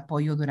ofrecieron el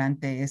apoyo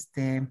durante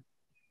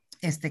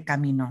este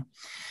camino.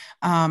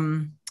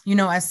 You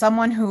know, as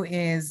someone who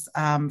is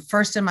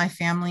first in my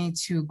family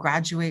to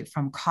graduate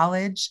from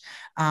college,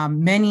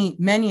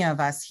 many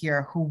of us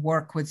here who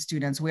work with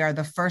students, we are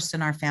the first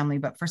in our family,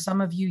 but for some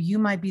of you, you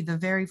might be the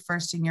very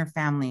first in your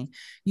family.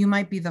 You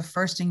might be the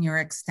first in your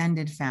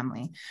extended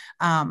family.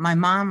 My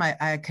mom,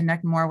 I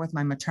connect more with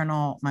my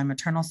maternal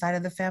side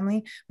of the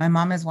family. My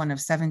mom is one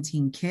of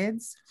 17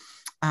 kids.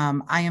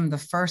 I am the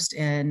first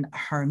in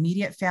her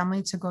immediate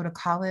family to go to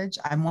college.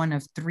 I'm one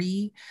of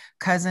 3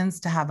 cousins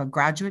to have a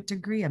graduate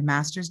degree, a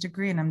master's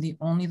degree, and I'm the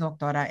only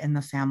doctora in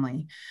the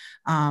family.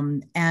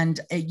 And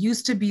it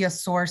used to be a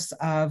source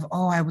of,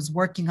 oh, I was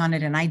working on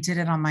it and I did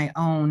it on my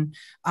own.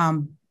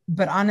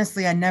 But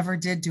honestly, I never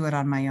did do it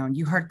on my own.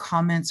 You heard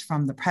comments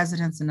from the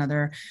presidents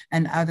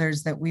and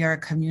others that we are a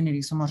community.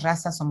 Somos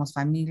raza, somos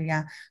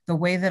familia. The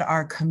way that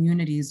our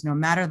communities, no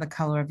matter the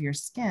color of your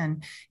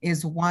skin,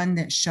 is one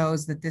that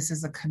shows that this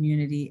is a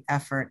community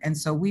effort. And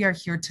so we are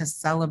here to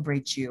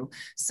celebrate you.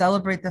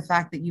 Celebrate the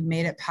fact that you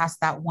made it past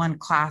that one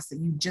class, that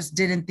you just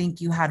didn't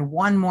think you had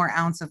one more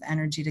ounce of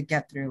energy to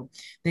get through,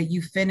 that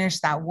you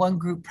finished that one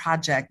group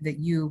project, that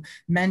you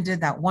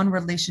mended that one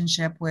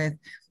relationship with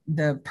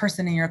the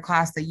person in your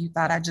class that you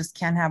thought, I just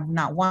can't have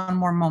not one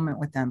more moment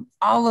with them.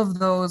 All of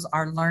those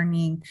are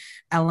learning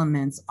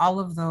elements. All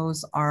of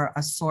those are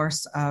a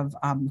source of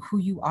who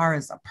you are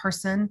as a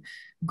person,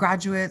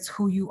 graduates,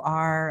 who you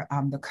are,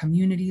 the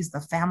communities,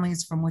 the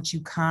families from which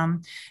you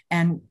come.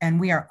 And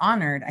we are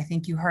honored. I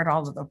think you heard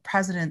all of the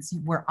presidents.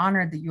 We're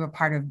honored that you are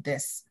part of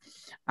this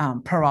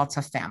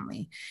Peralta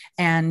family.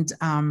 And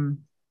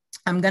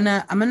I'm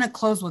gonna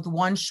close with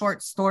one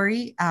short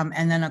story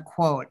and then a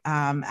quote.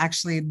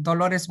 Actually,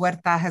 Dolores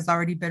Huerta has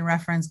already been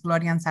referenced,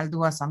 Gloria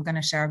Anzaldúa, so I'm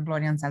gonna share a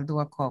Gloria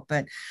Anzaldúa quote.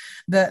 But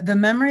the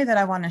memory that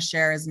I wanna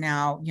share is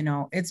now, you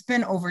know, it's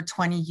been over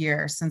 20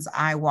 years since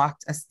I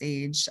walked a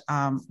stage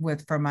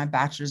for my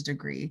bachelor's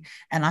degree.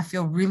 And I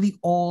feel really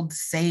old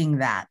saying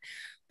that.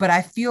 But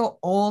I feel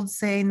old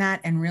saying that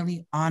and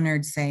really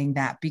honored saying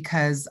that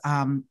because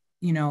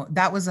you know,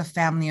 that was a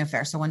family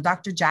affair. So when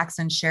Dr.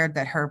 Jackson shared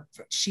that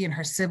she and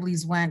her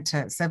siblings went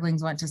to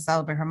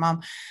celebrate her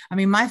mom, I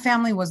mean, my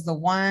family was the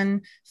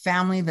one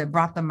family that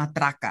brought the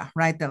matraca,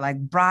 right? That like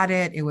brought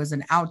it. It was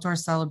an outdoor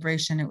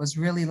celebration. It was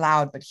really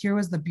loud, but here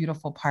was the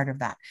beautiful part of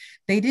that.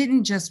 They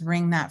didn't just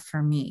ring that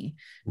for me.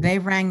 They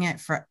rang it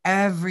for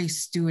every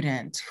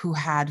student who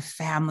had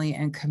family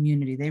and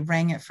community. They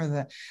rang it for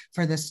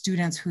the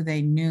students who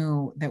they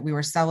knew that we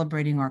were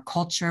celebrating our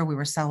culture. We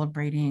were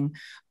celebrating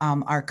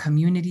our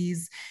communities.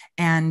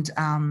 And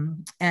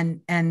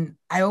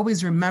I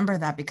always remember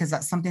that because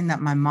that's something that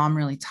my mom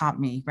really taught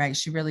me, right?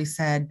 She really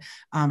said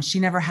she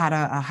never had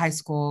a high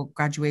school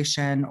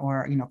graduation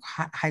or, you know,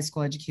 high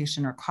school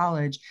education or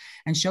college.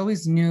 And she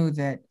always knew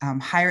that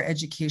higher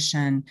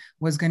education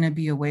was going to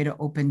be a way to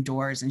open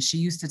doors. And she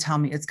used to tell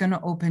me, it's going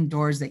to open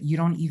doors that you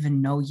don't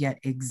even know yet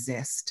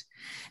exist.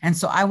 And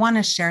so I want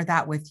to share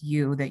that with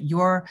you, that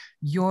your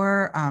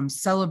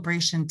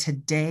celebration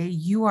today,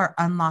 you are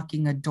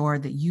unlocking a door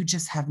that you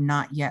just have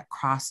not yet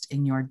crossed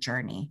in your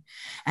journey.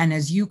 And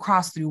as you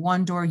cross through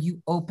one door,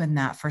 you open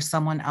that for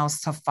someone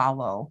else to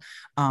follow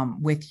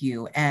with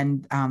you.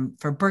 And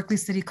for Berkeley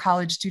City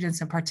College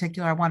students in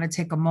particular, I want to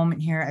take a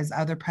moment here, as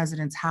other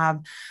presidents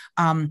have.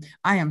 I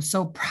am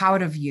so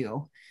proud of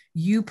you.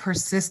 You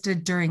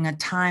persisted during a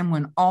time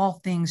when all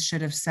things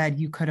should have said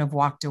you could have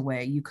walked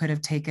away. You could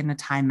have taken a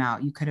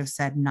timeout. You could have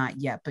said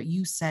not yet, but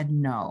you said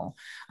no,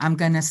 I'm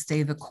going to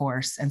stay the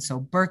course. And so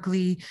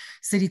Berkeley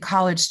City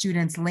College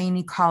students,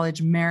 Laney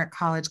College, Merritt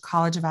College,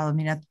 College of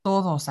Alameda,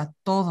 a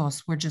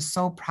todos, we're just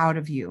so proud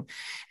of you.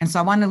 And so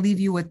I want to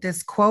leave you with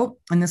this quote,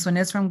 and this one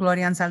is from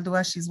Gloria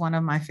Ansaldúa. She's one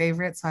of my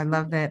favorites. So I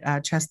love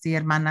that trustee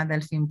Hermana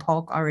Delfín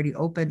Polk already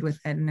opened with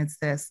it, and it's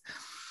this: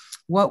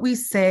 what we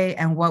say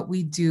and what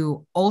we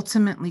do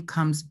ultimately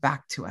comes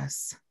back to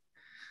us.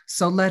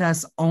 So let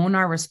us own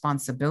our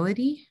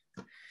responsibility,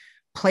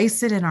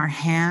 place it in our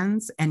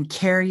hands, and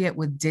carry it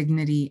with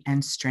dignity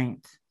and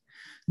strength.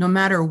 No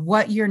matter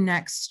what your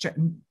next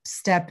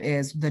step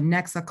is, the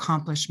next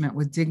accomplishment,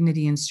 with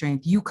dignity and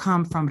strength, you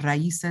come from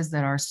raíces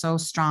that are so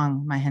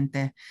strong, my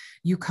gente.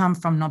 You come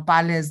from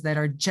nopales that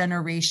are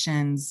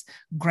generations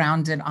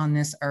grounded on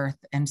this earth.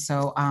 And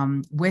so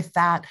with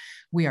that,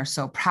 we are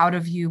so proud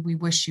of you. We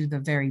wish you the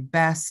very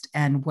best.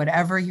 And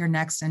whatever your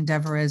next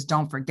endeavor is,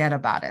 don't forget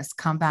about us.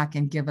 Come back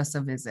and give us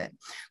a visit.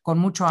 Con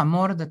mucho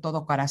amor, de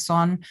todo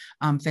corazón,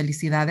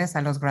 felicidades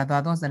a los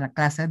graduados de la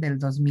clase del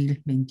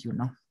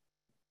 2021.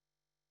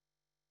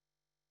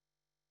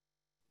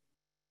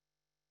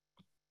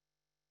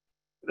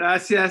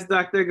 Gracias,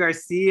 Dr.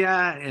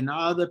 Garcia and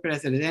all the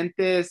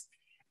presidentes.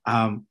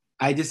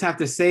 I just have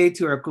to say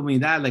to our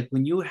comunidad, like,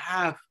 when you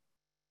have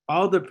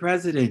all the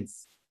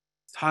presidents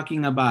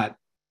talking about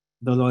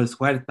Dolores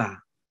Huerta,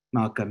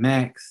 Malcolm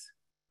X,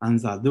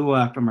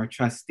 Ansaldúa, from our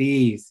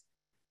trustees,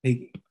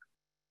 like,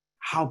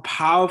 how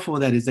powerful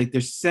that is. Like,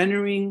 they're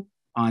centering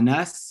on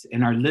us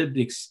and our lived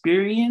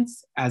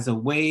experience as a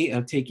way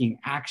of taking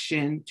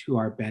action to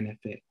our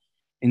benefit.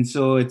 And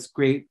so it's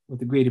great,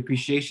 with a great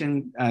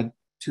appreciation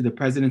to the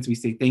presidents, we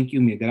say thank you,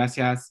 mil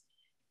gracias.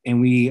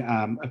 And we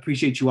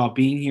appreciate you all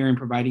being here and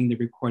providing the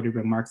recorded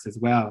remarks as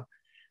well.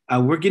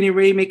 We're getting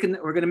ready,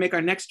 we're gonna make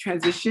our next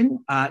transition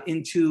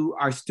into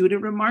our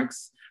student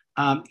remarks.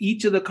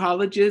 Each of the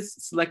colleges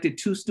selected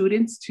 2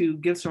 students to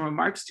give some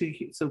remarks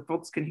so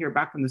folks can hear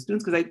back from the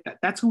students, because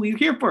that's who we're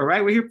here for,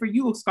 right? We're here for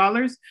you,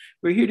 scholars.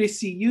 We're here to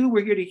see you.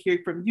 We're here to hear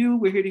from you.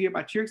 We're here to hear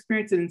about your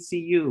experience and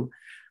see you.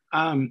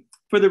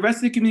 For the rest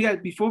of the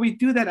community, before we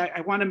do that,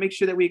 I wanna make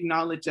sure that we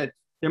acknowledge that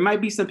there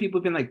might be some people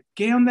who've been like,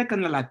 ¿Qué onda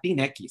con la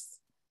Latinx?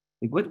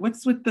 Like,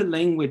 what's with the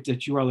language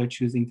that you all are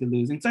choosing to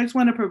lose? And so I just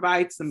want to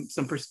provide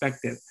some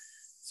perspective.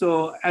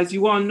 So as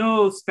you all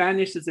know,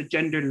 Spanish is a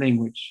gendered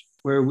language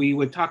where we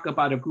would talk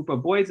about a group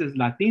of boys as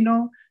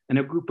Latino and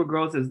a group of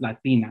girls as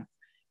Latina.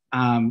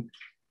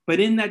 But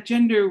in that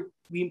gender,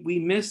 we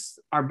miss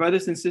our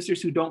brothers and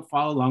sisters who don't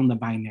fall along the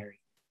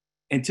binary.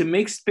 And to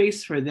make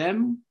space for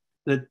them,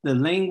 the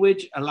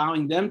language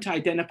allowing them to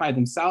identify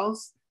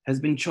themselves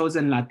has been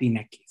chosen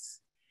Latinx.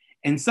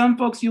 And some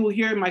folks, you will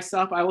hear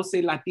myself, I will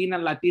say Latina,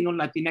 Latino,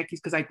 Latinx,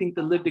 because I think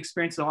the lived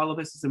experience of all of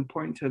us is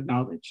important to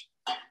acknowledge.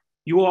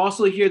 You will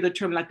also hear the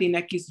term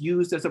Latinx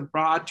used as a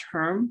broad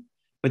term,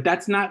 but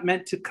that's not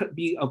meant to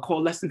be a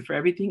coalescent for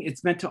everything.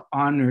 It's meant to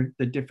honor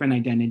the different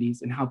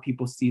identities and how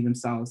people see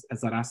themselves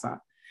as a raza.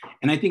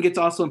 And I think it's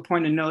also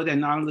important to know that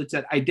acknowledge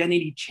that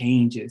identity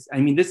changes.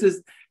 I mean, this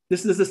is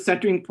a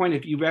centering point.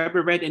 If you've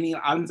ever read any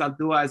of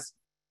Ansaldúa's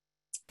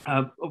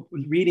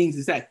readings,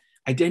 is that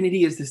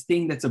identity is this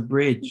thing that's a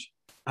bridge.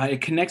 It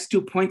connects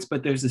 2 points,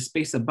 but there's a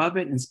space above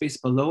it and space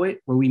below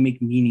it where we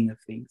make meaning of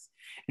things.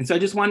 And so I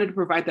just wanted to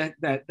provide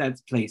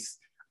that place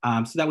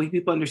so that way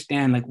people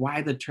understand like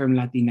why the term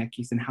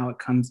Latinx and how it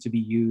comes to be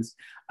used.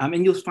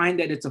 And you'll find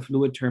that it's a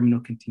fluid term and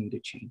it'll continue to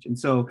change. And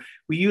so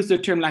we use the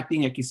term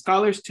Latinx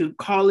scholars to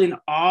call in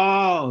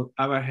all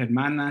our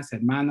hermanas,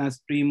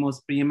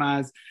 primos,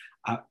 primas,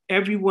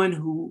 everyone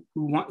who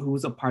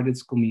was a part of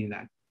this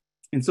comunidad.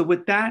 And so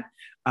with that,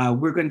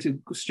 we're going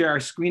to share our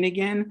screen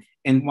again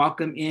and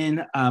welcome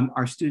in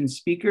our student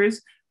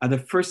speakers. The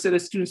first set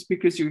of student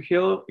speakers you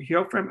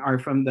hear from are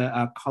from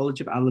the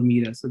College of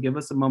Alameda. So give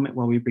us a moment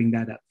while we bring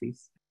that up,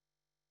 please.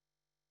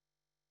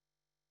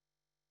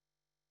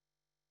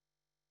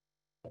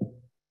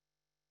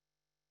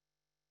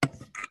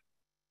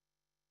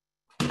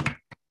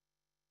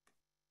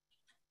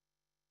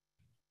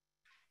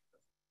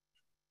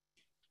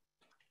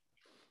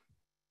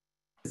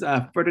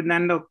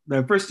 Ferdinando,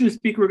 the first student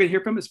speaker we're going to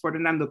hear from is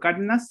Ferdinando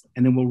Cardenas,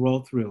 and then we'll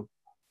roll through.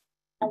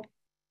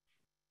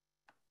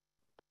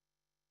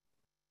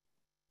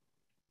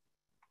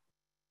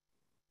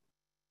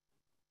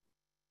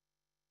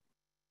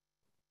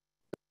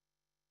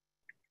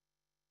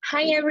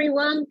 Hi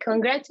everyone,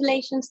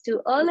 congratulations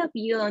to all of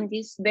you on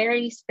this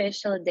very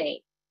special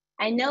day.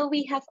 I know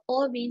we have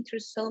all been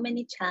through so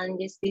many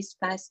challenges this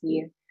past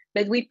year,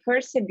 but we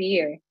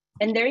persevere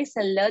and there is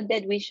a lot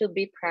that we should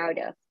be proud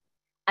of.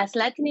 As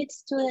Latinx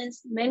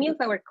students, many of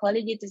our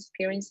college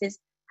experiences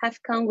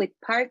have come with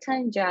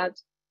part-time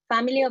jobs,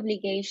 family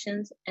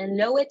obligations, and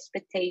low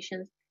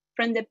expectations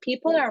from the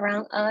people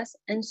around us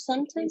and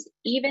sometimes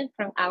even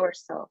from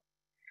ourselves.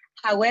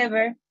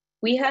 However,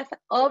 we have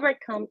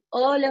overcome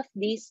all of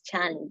these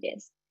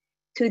challenges.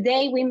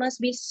 Today, we must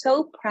be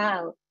so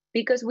proud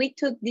because we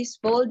took this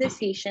bold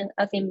decision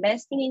of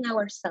investing in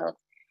ourselves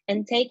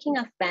and taking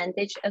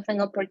advantage of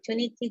an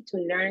opportunity to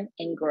learn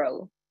and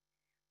grow.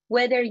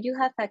 Whether you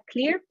have a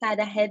clear path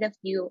ahead of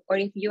you or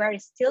if you are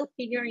still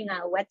figuring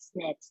out what's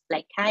next,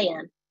 like I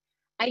am,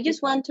 I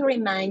just want to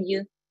remind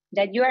you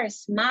that you are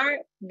smart,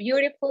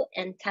 beautiful,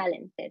 and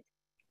talented,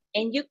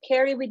 and you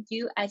carry with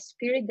you a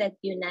spirit that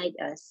unites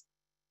us.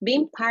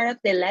 Being part of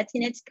the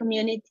Latinx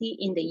community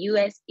in the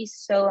US is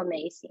so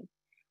amazing.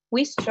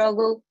 We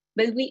struggle,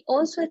 but we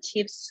also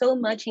achieve so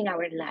much in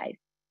our life.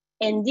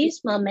 And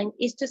this moment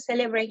is to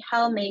celebrate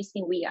how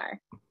amazing we are.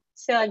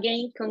 So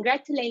again,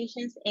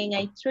 congratulations, and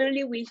I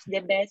truly wish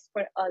the best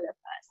for all of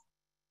us.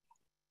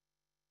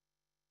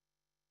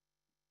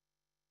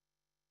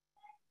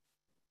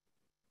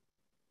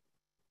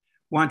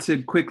 Want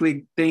to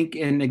quickly thank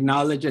and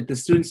acknowledge that the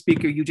student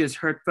speaker you just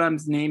heard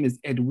from's name is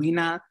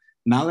Edwina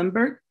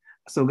Mallenberg.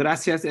 So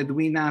gracias,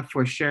 Edwina,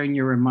 for sharing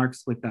your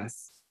remarks with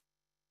us.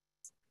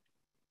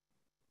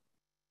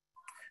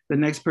 The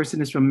next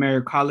person is from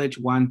Merritt College,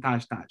 Juan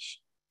Taj Taj.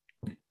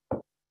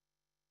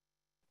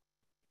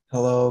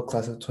 Hello,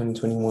 class of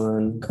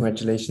 2021.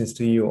 Congratulations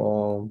to you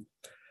all.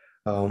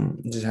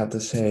 Just have to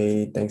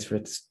say thanks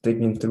for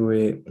sticking through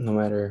it, no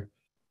matter.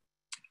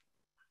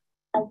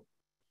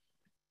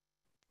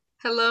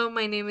 Hello,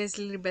 my name is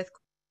Lilibeth.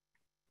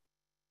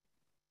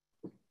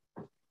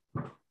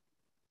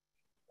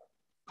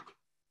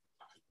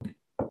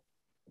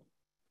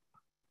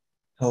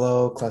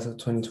 Hello, class of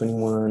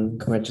 2021.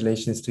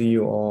 Congratulations to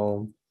you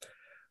all.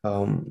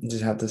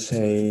 Just have to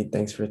say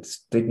thanks for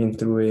sticking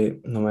through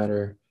it, no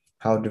matter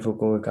how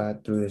difficult it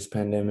got through this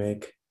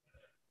pandemic.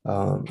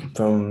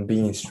 From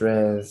being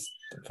stressed,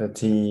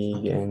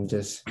 fatigue, and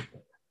just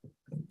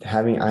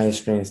having eye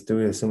strains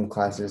through the Zoom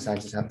classes, I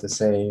just have to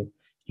say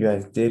you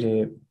guys did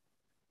it.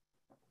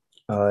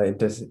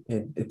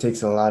 It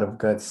takes a lot of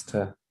guts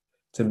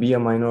to be a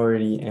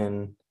minority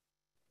and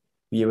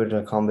be able to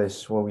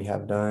accomplish what we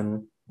have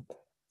done.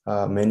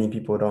 Many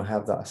people don't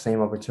have the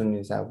same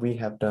opportunities that we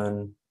have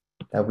done,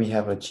 that we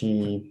have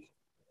achieved.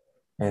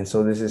 And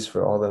so this is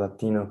for all the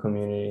Latino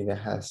community that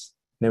has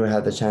never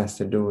had the chance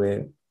to do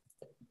it.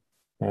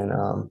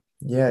 And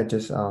yeah,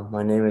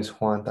 my name is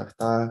Juan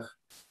Tactag.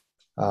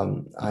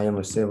 I am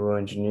a civil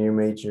engineer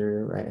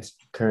major, right?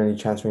 Currently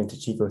transferring to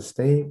Chico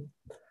State.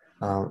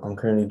 I'm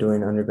currently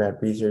doing undergrad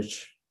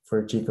research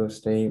for Chico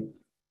State.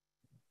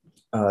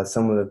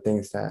 Some of the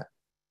things that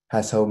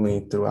has helped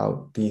me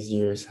throughout these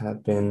years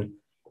have been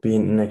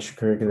being in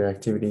extracurricular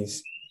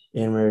activities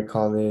in Merritt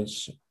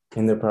College,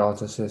 in the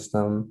Peralta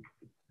system.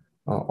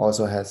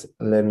 Also has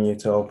led me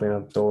to open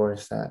up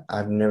doors that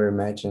I've never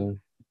imagined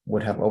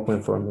would have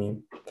opened for me.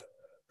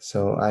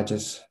 So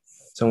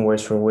some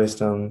words for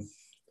wisdom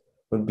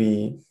would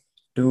be,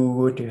 do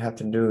what you have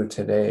to do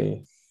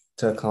today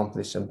to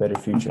accomplish a better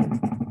future.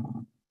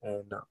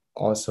 And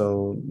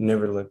also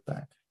never look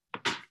back.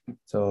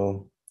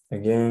 So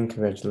again,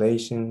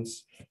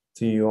 congratulations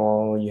to you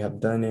all. You have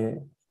done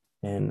it,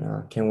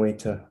 and can't wait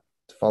to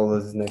follow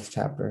this next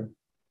chapter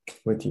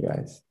with you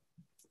guys.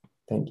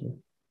 Thank you.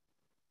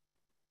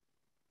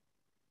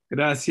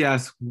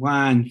 Gracias,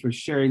 Juan, for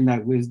sharing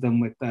that wisdom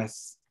with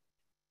us.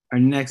 Our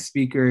next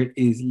speaker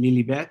is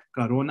Lilibeth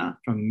Corona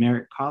from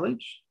Merritt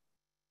College.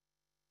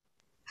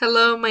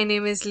 Hello, my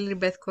name is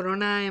Lilibeth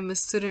Corona. I am a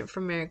student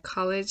from Merritt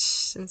College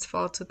since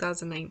fall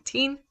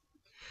 2019.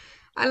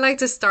 I'd like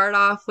to start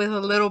off with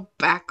a little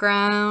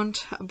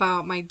background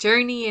about my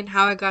journey and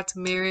how I got to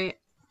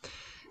Merritt.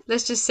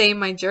 Let's just say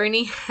my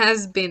journey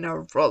has been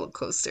a roller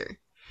coaster.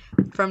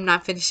 From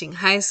not finishing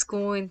high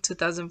school in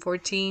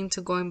 2014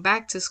 to going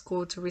back to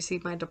school to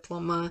receive my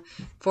diploma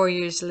 4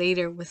 years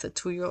later with a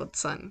 2-year-old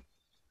son.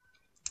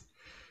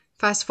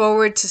 Fast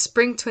forward to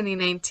spring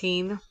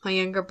 2019, my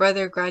younger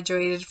brother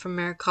graduated from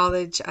Merritt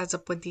College as a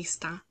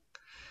puentista.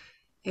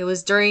 It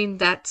was during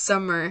that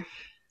summer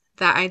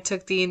that I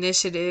took the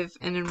initiative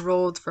and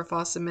enrolled for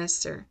fall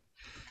semester.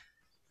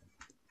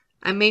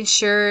 I made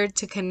sure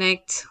to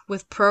connect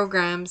with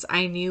programs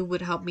I knew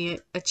would help me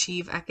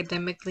achieve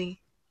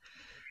academically.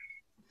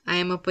 I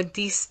am a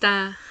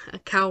puentista, a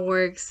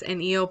CalWorks,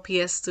 and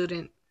EOPS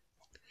student.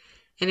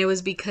 And it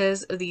was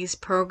because of these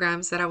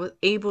programs that I was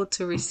able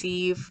to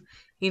receive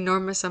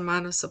enormous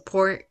amount of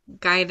support,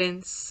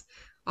 guidance,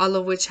 all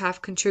of which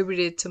have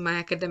contributed to my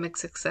academic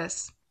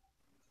success.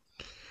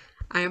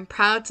 I am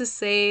proud to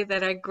say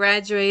that I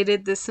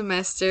graduated this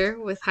semester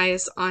with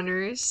highest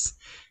honors,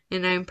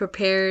 and I am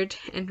prepared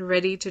and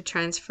ready to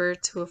transfer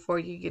to a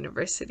 4-year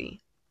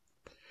university.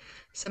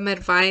 Some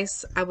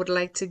advice I would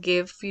like to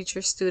give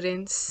future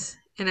students,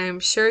 and I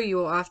am sure you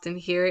will often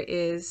hear,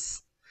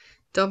 is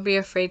don't be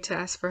afraid to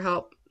ask for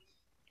help.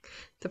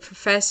 the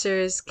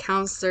professors,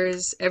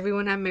 counselors,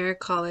 everyone at Merritt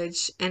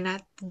College and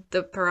at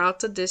the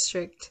Peralta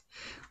District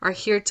are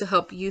here to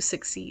help you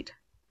succeed.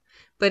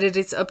 But it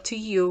is up to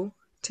you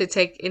to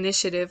take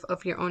initiative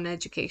of your own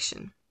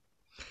education.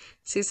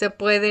 Si se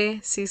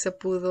puede, si se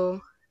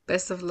pudo.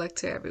 Best of luck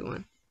to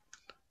everyone.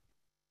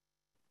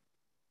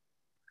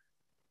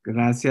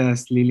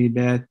 Gracias,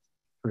 Lilibeth,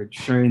 for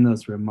sharing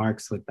those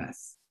remarks with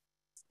us.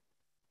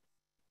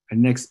 Our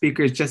next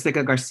speaker is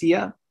Jessica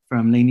Garcia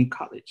from Laney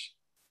College.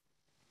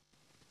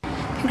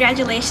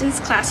 Congratulations,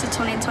 class of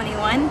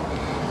 2021.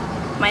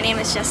 My name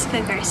is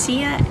Jessica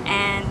Garcia,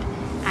 and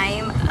I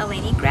am a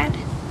Laney grad,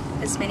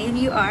 as many of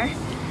you are.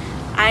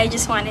 I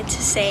just wanted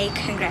to say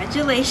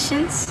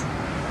congratulations,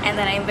 and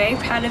that I'm very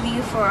proud of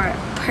you for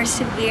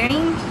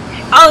persevering,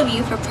 all of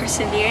you for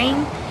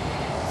persevering,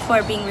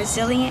 for being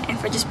resilient, and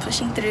for just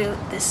pushing through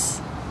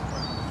these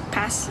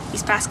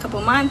past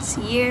couple months,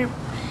 year,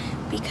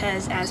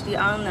 because as we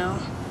all know,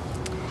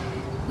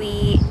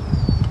 we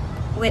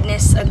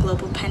witnessed a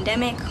global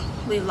pandemic.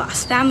 We've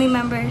lost family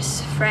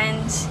members,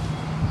 friends,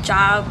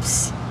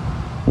 jobs,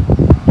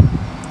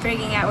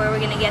 figuring out where we're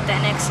gonna get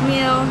that next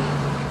meal,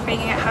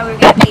 figuring out how we're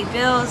gonna pay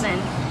bills, and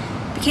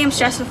it became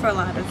stressful for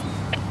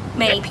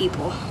many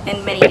people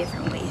in many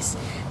different ways.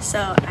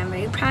 So I'm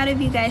very proud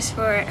of you guys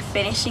for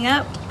finishing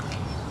up,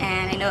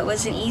 and I know it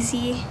wasn't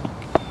easy,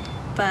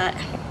 but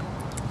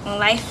when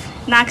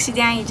life knocks you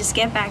down, you just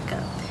get back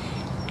up.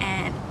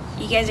 And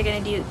you guys are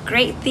gonna do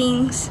great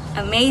things,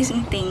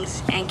 amazing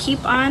things, and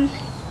keep on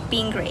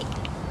being great.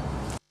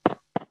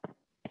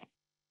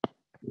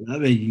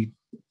 Love it. You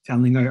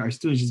telling our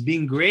students just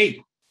being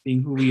great,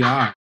 being who we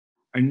are.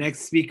 Our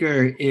next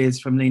speaker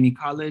is from Laney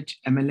College,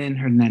 Emeline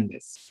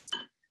Hernandez.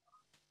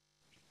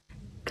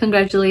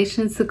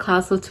 Congratulations to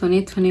class of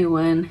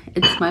 2021.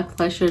 It's my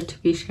pleasure to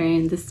be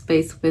sharing this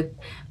space with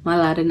my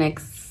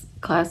Latinx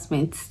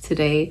classmates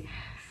today.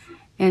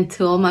 And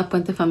to all my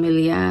Puente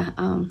Familia,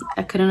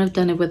 I couldn't have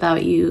done it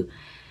without you.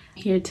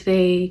 Here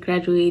today,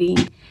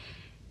 graduating,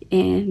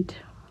 and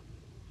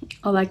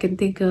all I can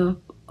think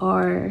of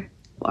are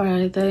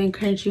the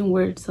encouraging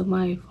words of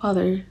my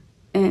father.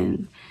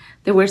 And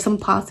there were some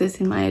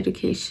pauses in my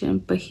education,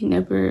 but he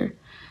never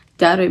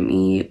doubted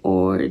me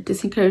or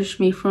discouraged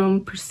me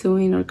from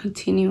pursuing or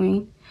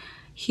continuing.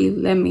 He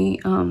let me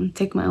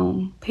take my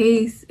own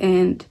pace,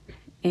 and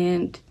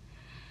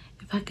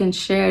if I can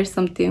share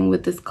something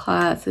with this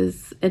class,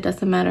 it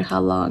doesn't matter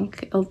how long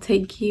it'll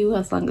take you,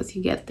 as long as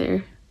you get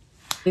there.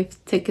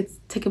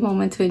 Take a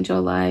moment to enjoy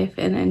life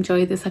and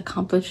enjoy this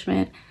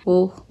accomplishment.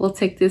 We'll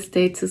take this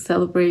day to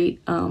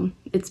celebrate.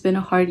 It's been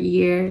a hard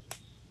year.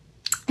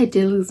 I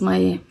did lose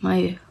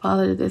my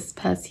father this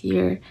past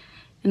year,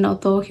 and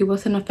although he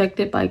wasn't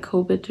affected by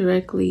COVID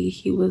directly,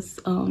 he was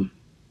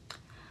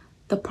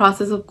the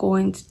process of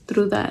going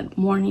through that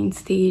mourning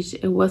stage.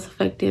 It was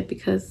affected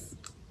because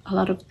a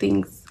lot of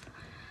things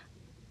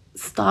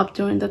stopped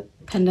during the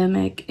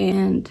pandemic,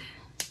 and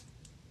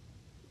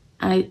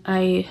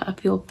I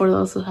feel for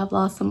those who have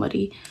lost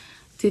somebody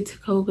due to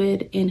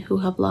COVID and who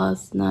have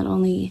lost not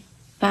only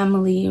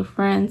family or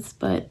friends,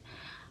 but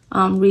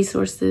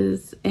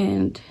resources,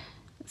 and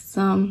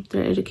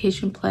their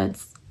education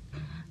plans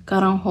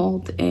got on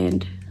hold,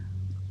 and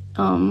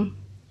a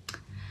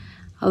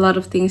lot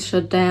of things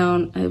shut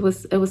down. It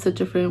was a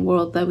different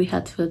world that we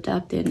had to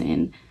adapt in,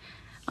 and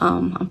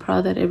I'm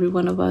proud that every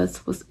one of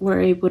us were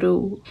able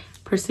to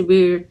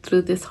persevere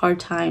through these hard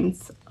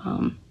times.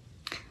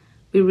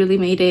 We really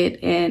made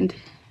it, and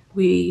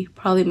we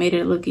probably made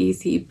it look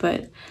easy,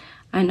 but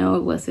I know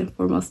it wasn't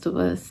for most of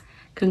us.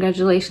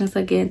 Congratulations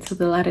again to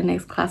the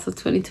Latinx class of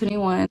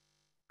 2021.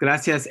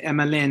 Gracias,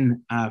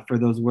 Emeline, for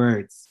those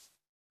words.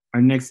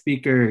 Our next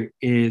speaker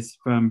is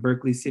from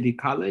Berkeley City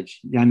College,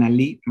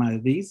 Yanalit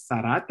Madrid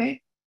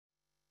Zarate.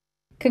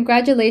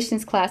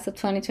 Congratulations, class of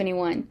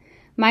 2021.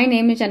 My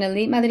name is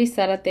Yanalit Madrid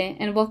Zarate,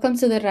 and welcome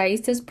to the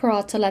Raíces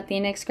Peralta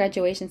Latinx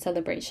graduation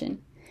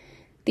celebration.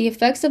 The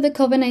effects of the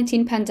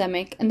COVID-19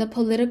 pandemic and the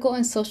political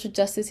and social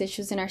justice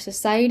issues in our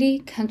society,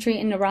 country,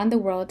 and around the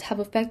world have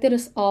affected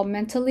us all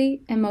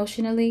mentally,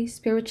 emotionally,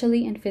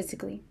 spiritually, and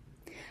physically.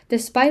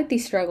 Despite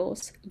these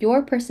struggles,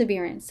 your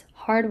perseverance,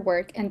 hard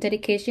work, and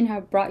dedication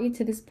have brought you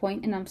to this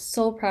point, and I'm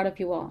so proud of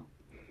you all.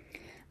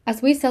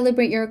 As we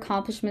celebrate your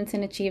accomplishments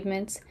and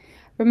achievements,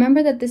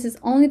 remember that this is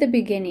only the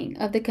beginning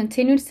of the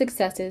continued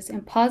successes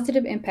and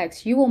positive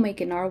impacts you will make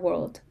in our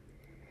world.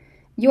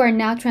 You are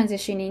now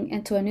transitioning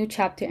into a new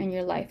chapter in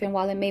your life, and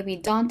while it may be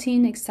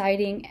daunting,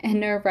 exciting, and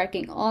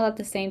nerve-wracking all at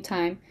the same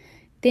time,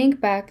 think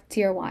back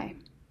to your why.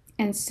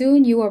 And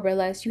soon you will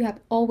realize you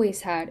have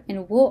always had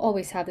and will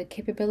always have the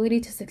capability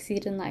to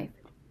succeed in life.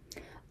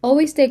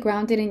 Always stay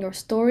grounded in your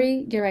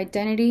story, your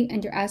identity,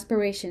 and your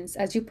aspirations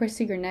as you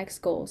pursue your next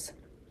goals.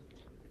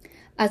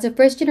 As a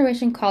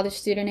first-generation college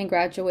student and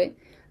graduate,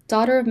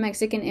 daughter of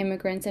Mexican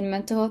immigrants and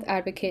mental health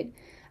advocate,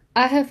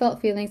 I have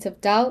felt feelings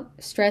of doubt,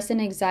 stress, and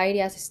anxiety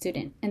as a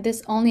student, and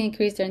this only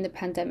increased during the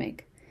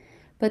pandemic.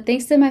 But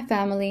thanks to my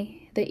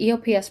family, the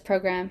EOPS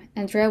program,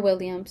 Andrea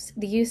Williams,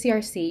 the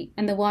UCRC,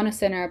 and the Wellness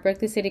Center at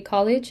Berkeley City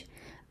College,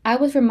 I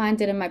was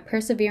reminded of my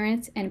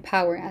perseverance and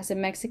power as a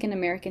Mexican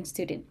American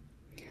student.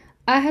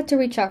 I had to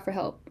reach out for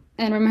help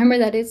and remember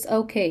that it's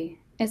okay.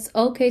 It's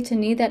okay to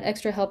need that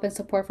extra help and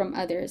support from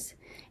others.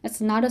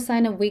 It's not a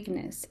sign of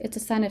weakness. It's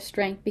a sign of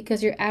strength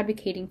because you're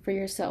advocating for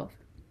yourself.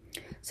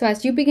 So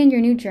as you begin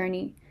your new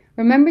journey,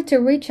 remember to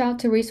reach out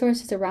to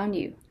resources around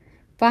you.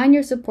 Find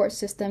your support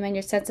system and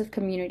your sense of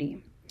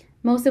community.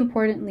 Most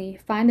importantly,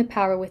 find the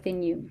power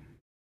within you.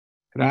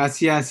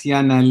 Gracias,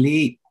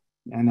 Yanali.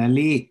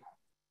 Yanali,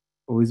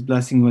 always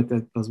blessing with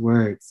those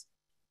words.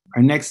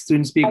 Our next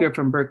student speaker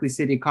from Berkeley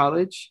City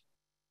College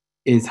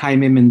is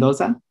Jaime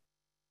Mendoza.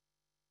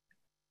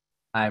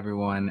 Hi,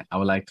 everyone. I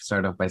would like to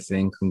start off by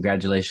saying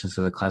congratulations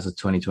to the class of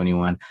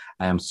 2021.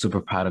 I am super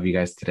proud of you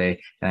guys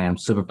today, and I am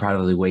super proud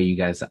of the way you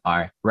guys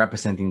are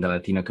representing the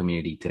Latino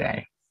community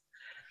today.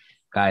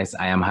 Guys,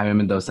 I am Jaime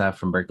Mendoza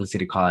from Berkeley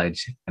City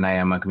College, and I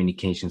am a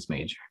communications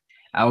major.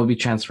 I will be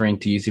transferring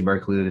to UC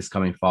Berkeley this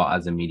coming fall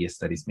as a media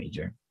studies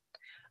major.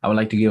 I would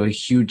like to give a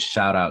huge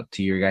shout out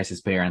to your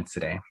guys' parents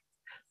today.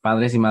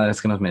 Padres y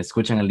madres que nos me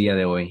escuchan el día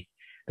de hoy,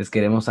 les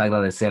queremos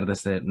agradecer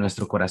desde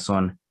nuestro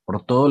corazón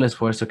por todo el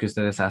esfuerzo que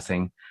ustedes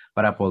hacen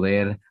para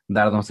poder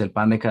darnos el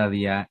pan de cada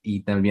día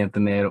y también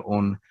tener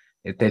un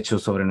techo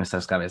sobre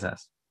nuestras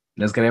cabezas.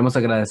 Les queremos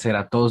agradecer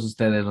a todos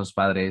ustedes, los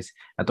padres,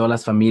 a todas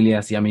las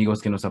familias y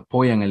amigos que nos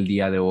apoyan el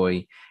día de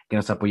hoy, que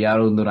nos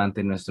apoyaron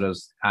durante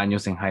nuestros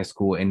años en high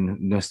school and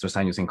nuestros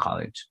años in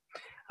college.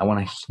 I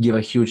want to give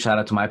a huge shout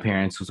out to my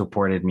parents who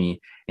supported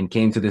me and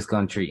came to this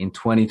country in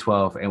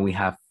 2012, and we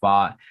have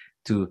fought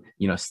to,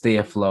 stay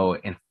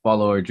afloat and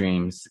follow our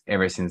dreams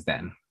ever since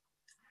then.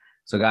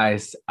 So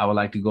guys, I would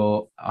like to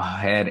go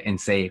ahead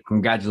and say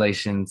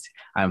congratulations.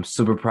 I'm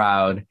super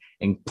proud,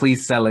 and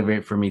please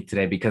celebrate for me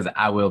today because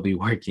I will be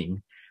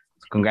working.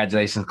 So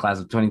congratulations, class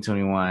of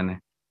 2021.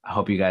 I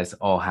hope you guys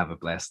all have a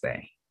blessed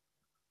day.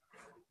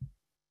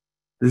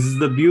 This is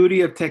the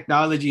beauty of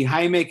technology.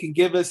 Jaime can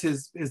give us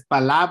his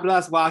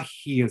palabras while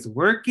he is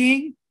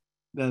working.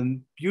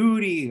 The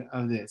beauty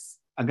of this.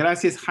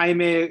 Gracias,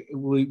 Jaime.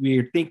 We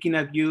are thinking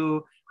of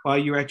you while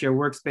you're at your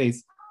workspace.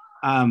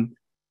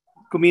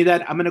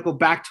 Comunidad, I'm going to go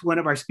back to one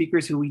of our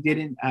speakers who we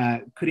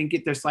couldn't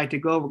get their slide to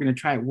go. We're going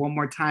to try it one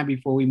more time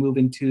before we move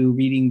into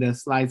reading the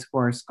slides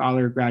for our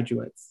scholar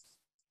graduates.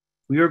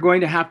 We are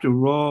going to have to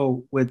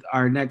roll with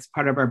our next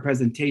part of our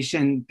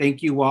presentation.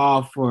 Thank you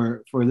all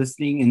for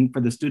listening and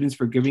for the students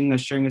for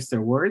sharing us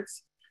their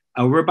words.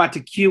 We're about to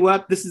queue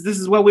up. This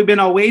is what we've been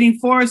all waiting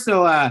for.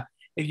 So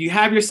if you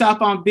have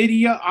yourself on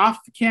video, off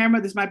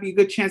camera, this might be a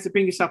good chance to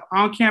bring yourself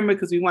on camera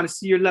because we want to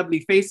see your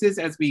lovely faces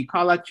as we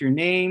call out your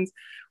names.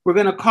 We're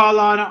going to call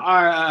on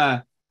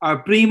our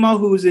primo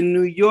who's in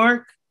New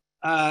York,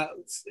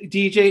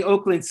 DJ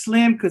Oakland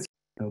Slim, because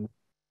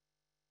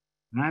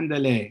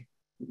Mandale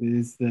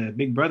is the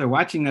big brother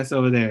watching us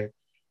over there.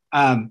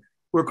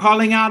 We're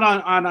calling out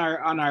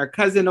on our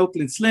cousin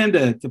Oakland Slim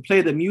to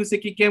play the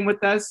music again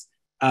with us.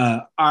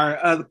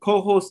 Our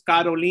co-host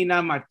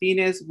Carolina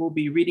Martinez will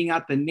be reading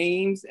out the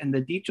names and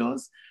the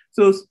dichos.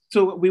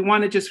 So we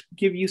want to just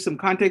give you some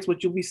context.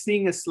 What you'll be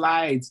seeing is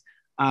slides.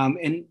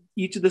 And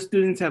each of the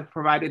students have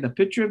provided a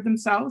picture of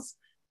themselves.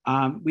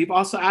 We've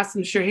also asked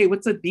them to share, hey,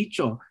 what's a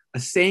dicho, a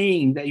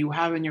saying that you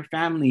have in your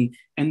family?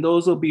 And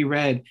those will be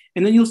read.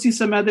 And then you'll see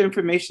some other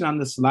information on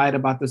the slide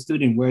about the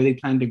student, where they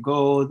plan to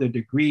go, their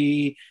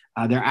degree,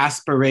 their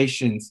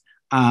aspirations.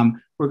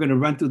 We're going to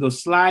run through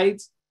those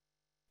slides.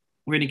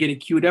 We're going to get it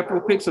queued up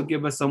real quick, so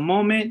give us a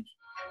moment.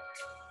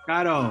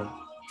 Caro,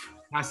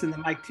 passing the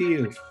mic to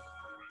you.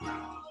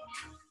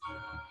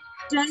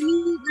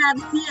 Jenny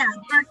Garcia,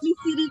 Berkeley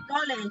City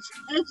College.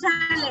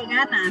 Échale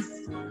ganas.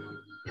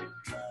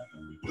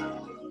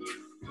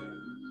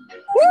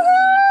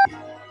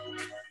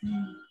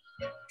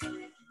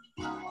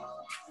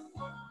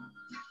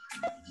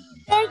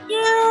 Thank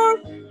you.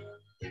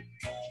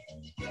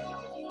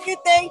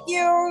 Thank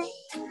you.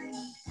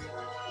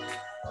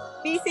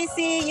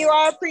 BCC, you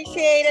are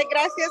appreciated.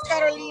 Gracias,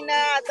 Carolina,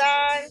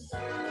 Adan.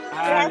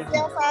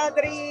 Gracias,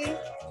 Adri.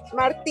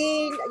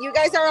 Martín, you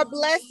guys are a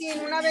blessing,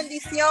 una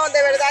bendición,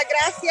 de verdad,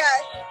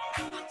 gracias.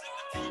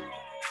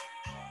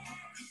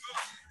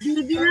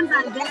 Vivian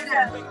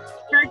Valderas,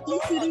 Berkeley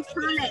City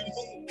College.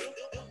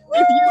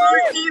 If you are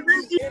ever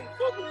in,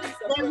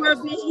 there will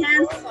be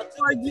hands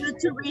for you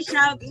to reach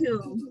out to.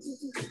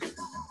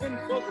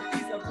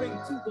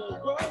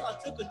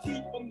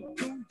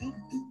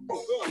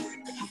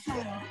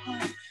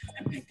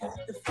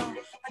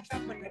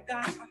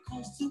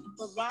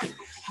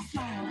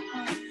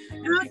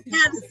 Ruth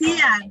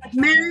García,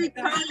 Mary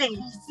College,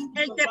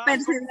 el que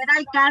persevera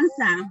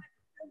alcanza.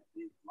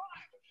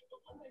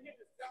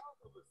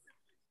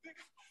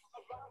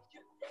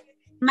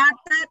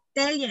 Marta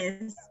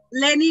Telles,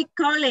 Lenny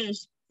College,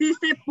 sí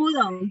se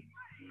pudo.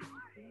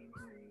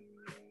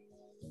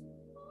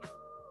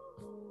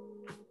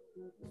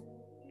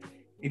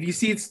 If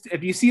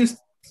you see a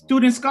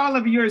student scholar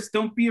of yours,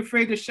 don't be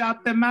afraid to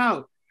shout them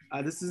out.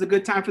 This is a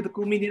good time for the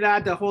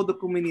comunidad to hold the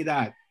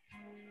comunidad.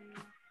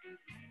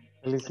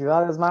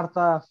 Felicidades,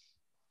 Marta.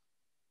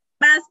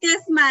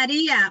 Vasquez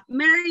Maria,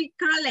 Mary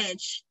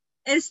College.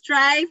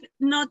 Strive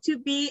not to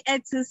be a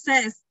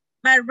success,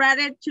 but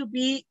rather to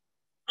be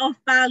of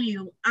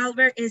value.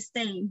 Albert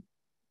Stein.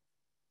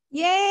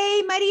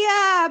 Yay,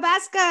 Maria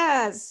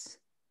Vasquez.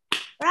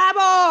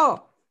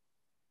 Bravo.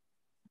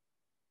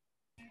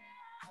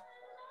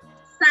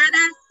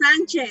 Sara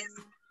Sanchez,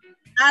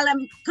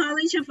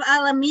 College of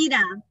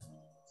Alameda.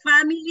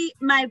 Family,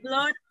 my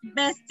blood,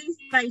 besties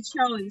by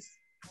choice.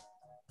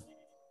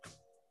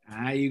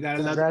 Ah, you got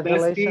a lot of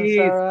Congratulations, besties.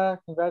 Sarah.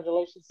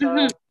 Congratulations,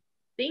 Sarah.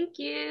 Thank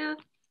you.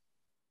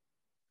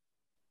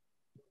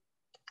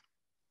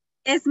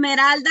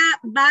 Esmeralda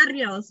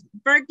Barrios,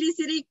 Berkeley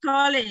City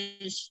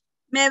College.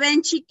 Me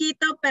ven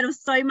chiquito, pero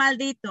soy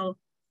maldito.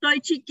 Soy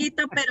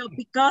chiquito, pero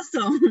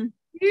picoso.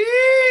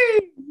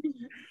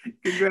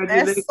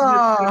 Congratulations.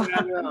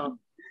 Eso.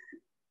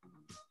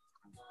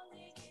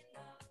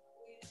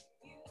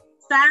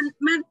 San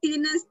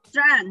Martinez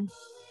Strand,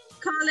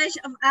 College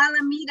of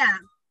Alameda.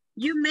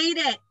 You made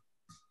it.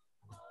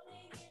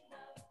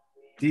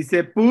 Si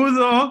se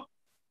pudo.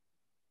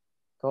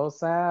 Go,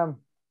 Sam.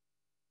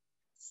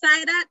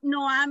 Zaira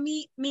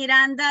Noami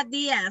Miranda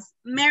Diaz,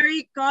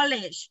 Mary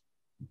College.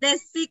 The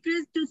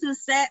secret to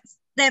success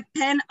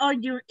depend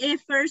on your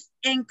efforts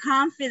and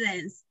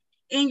confidence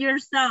in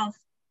yourself.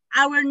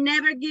 I will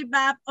never give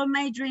up on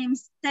my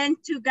dreams.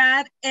 Thanks to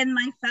God and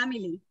my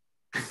family.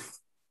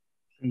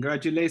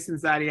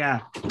 Congratulations,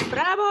 Aria.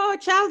 Bravo,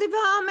 child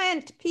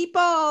development,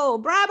 people.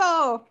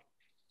 Bravo.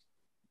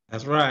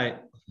 That's right.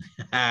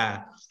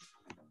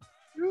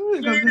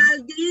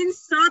 Geraldine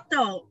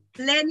Soto,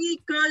 Lenny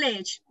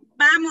College.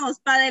 Vamos,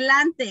 para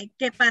adelante,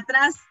 que para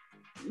atrás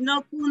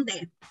no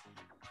cunde.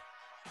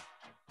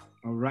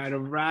 All right, all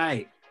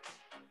right.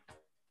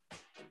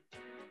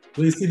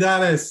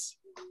 Felicidades.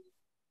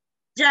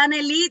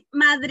 Janelit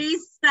Madrid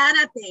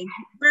Zárate,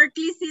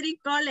 Berkeley City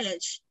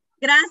College.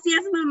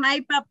 Gracias, mamá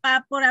y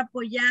papá, por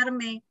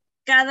apoyarme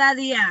cada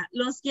día.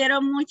 Los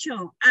quiero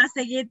mucho. A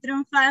seguir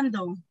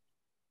triunfando.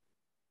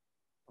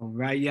 All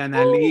right,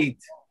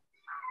 Yanalit.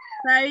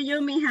 Sorry,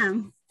 you,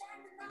 mija.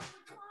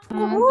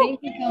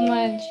 Thank you so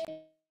much.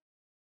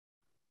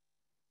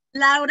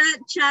 Laura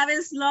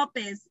Chávez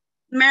López,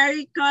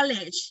 Mary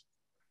College.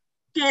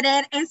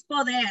 Querer es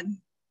poder.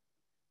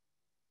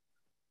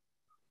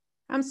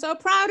 I'm so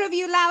proud of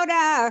you,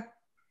 Laura.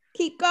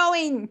 Keep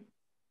going.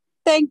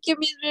 Thank you,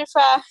 Miss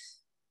Rifa.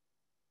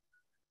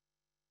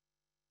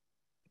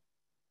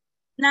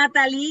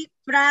 Natalie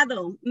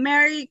Prado,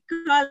 Mary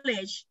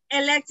College.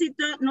 El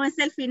éxito no es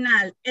el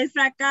final. El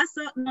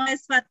fracaso no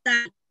es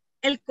fatal.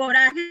 El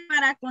coraje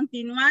para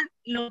continuar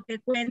lo que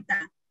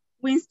cuenta.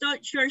 Winston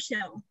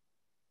Churchill.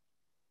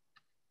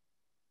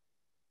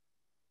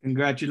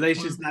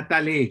 Congratulations,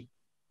 Natalie.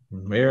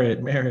 Merit,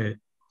 merit.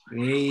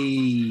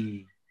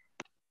 Hey.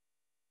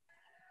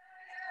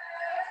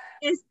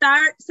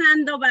 Star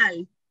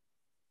Sandoval,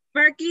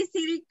 Berkeley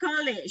City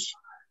College.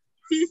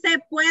 Sí se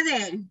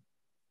puede.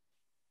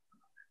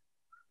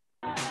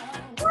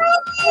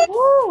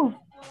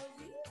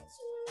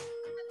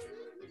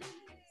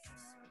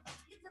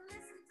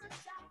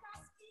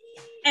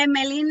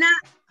 Emelina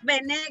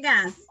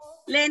Venegas,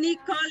 Lenny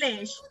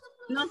College.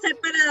 No sé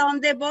para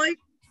dónde voy,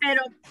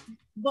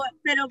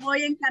 pero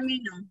voy en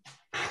camino.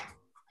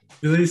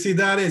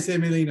 Felicidades,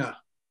 Emelina.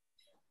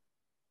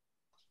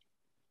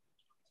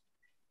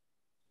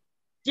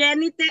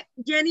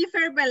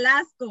 Jennifer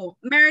Velasco,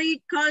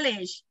 Mary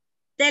College.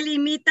 Te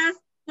limitas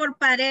por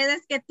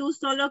paredes que tú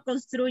solo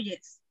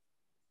construyes.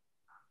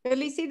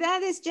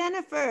 Felicidades,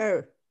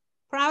 Jennifer.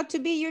 Proud to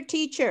be your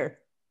teacher.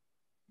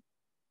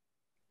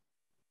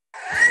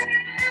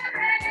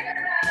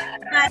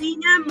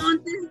 Marina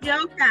Montes de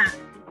Oca,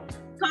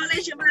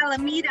 College of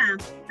Alameda.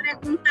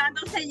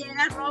 Preguntando se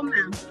llega a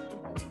Roma.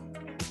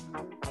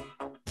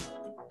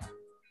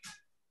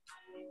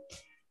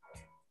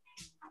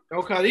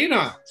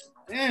 Ocadina.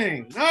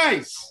 Dang,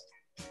 nice.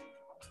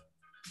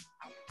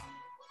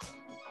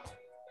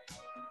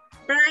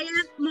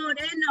 Brian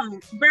Moreno,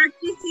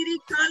 Berkeley City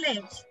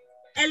College.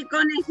 El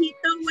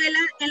conejito vuela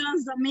en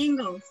los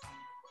domingos.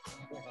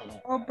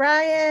 Oh,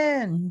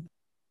 Brian.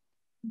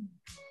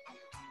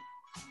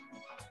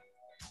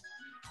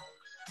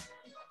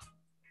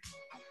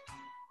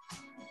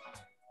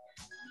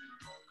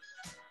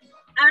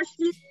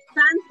 Ashley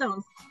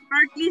Santos,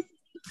 Berkeley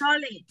City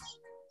College.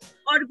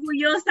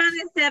 Orgullosa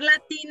de ser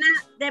latina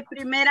de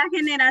primera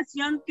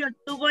generación que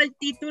obtuvo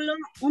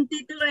un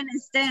título en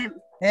STEM.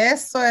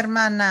 Eso,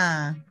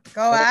 hermana.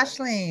 Go,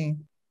 Ashley.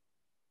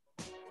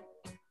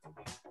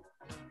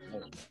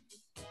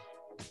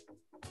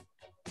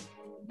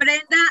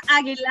 Brenda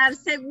Aguilar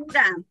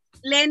Segura,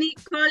 Lenny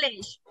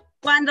College.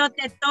 Cuando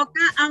te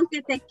toca,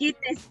 aunque te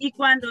quites, y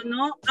cuando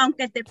no,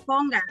 aunque te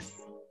pongas.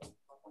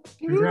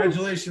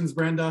 Congratulations,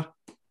 Brenda.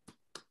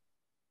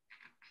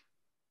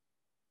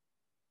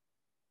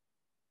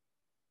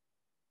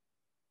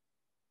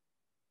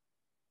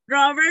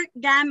 Robert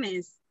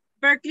Gámez,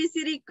 Berkeley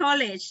City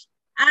College.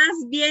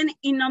 Haz bien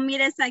y no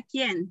mires a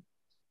quién.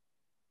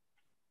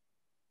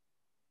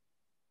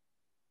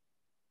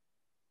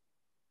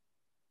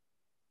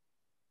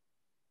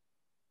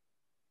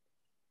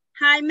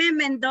 Jaime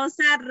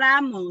Mendoza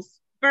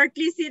Ramos,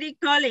 Berkeley City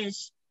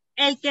College.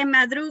 El que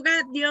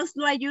madruga, Dios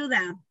lo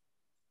ayuda.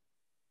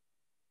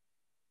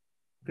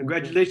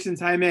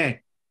 Congratulations,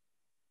 Jaime.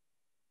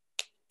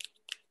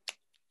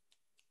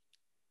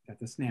 Got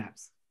the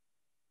snaps.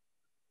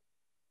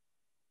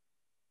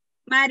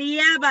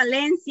 María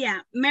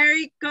Valencia,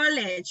 Mary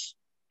College.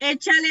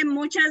 Échale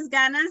muchas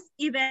ganas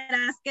y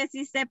verás que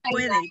sí se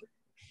puede.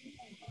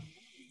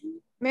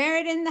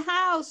 Married in the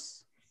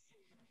house.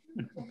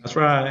 That's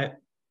right.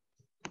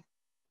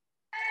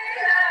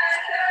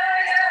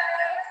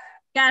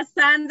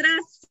 Cassandra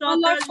Soto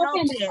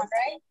López,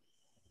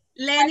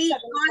 Lenny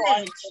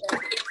College.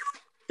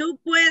 Tú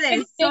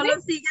puedes, solo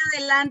sigue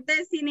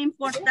adelante sin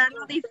importar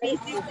lo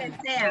difícil que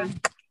sea.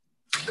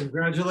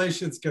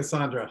 Congratulations,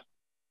 Cassandra.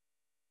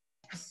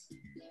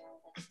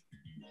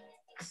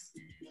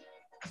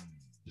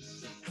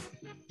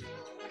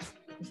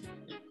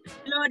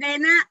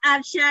 Lorena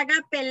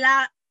Archaga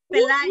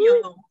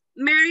Pelayo,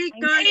 Mary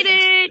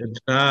College. Good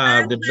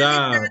job, good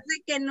job.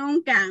 Tarde que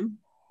nunca.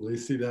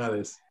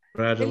 Felicidades.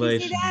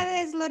 Congratulations.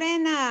 Felicidades,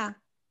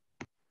 Lorena.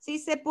 Sí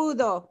se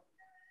pudo.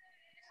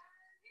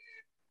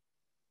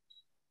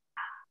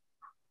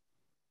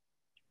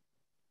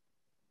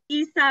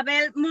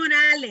 Isabel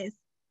Morales,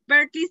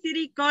 Berkeley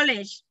City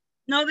College.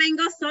 No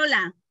vengo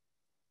sola.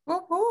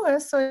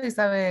 Eso,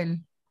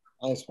 Isabel.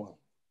 Nice one.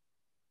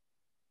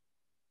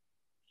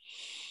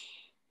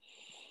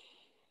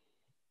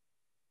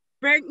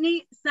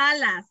 Brittany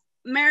Salas,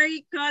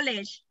 Mary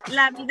College.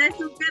 La vida es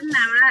un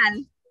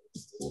carnaval.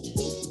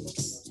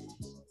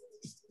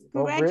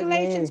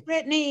 Congratulations,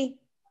 Brittany.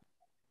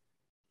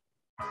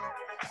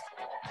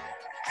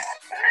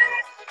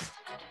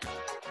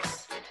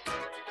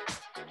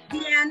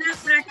 Diana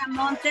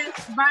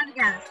Bracamontes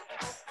Vargas,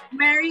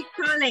 Mary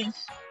College.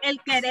 El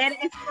querer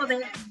es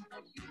poder.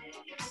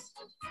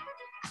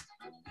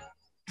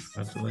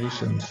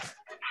 Congratulations.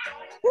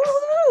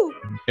 Woohoo!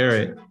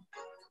 Garrett.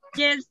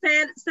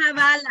 Yeltsin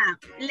Zavala,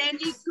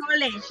 Lenny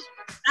College.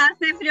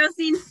 Hace frío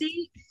sin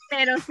ti,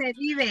 pero se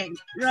vive.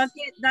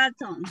 Rocket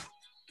Dalton.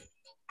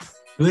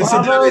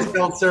 Felicidades,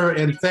 Belzer,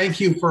 and thank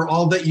you for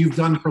all that you've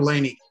done for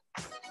Laney.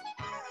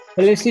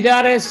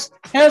 Felicidades,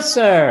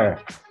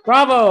 Helser.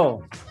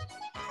 Bravo.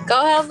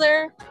 Go,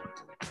 Helser.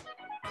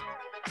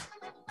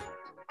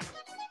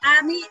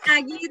 Ami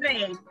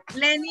Aguirre,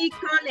 Lenny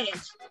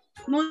College.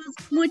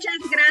 Muchas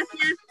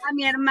gracias a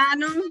mi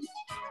hermano,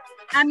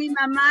 a mi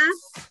mamá,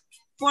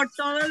 por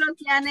todo lo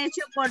que han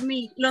hecho por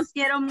mí. Los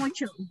quiero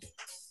mucho.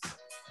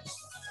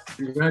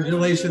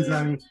 Congratulations,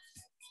 Ami.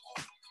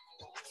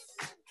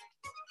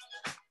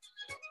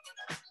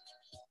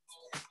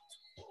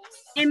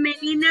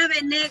 Emelina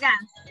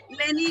Venegas,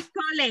 Lenny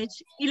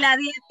College. Y la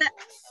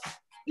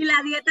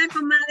dieta,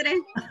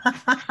 comadre.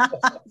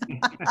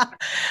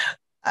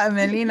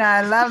 Melina,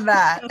 I love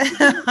that.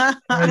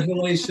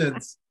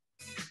 Congratulations.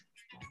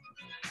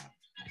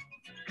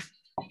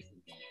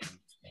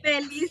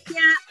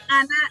 Felicia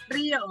Ana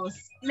Ríos,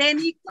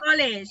 Lenny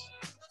College.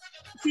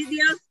 Si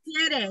Dios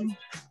quiere.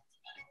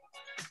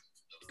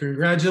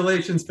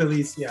 Congratulations,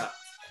 Felicia.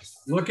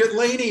 Look at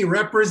Laney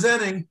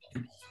representing.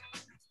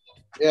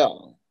 Yeah.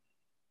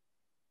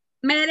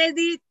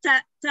 Meredith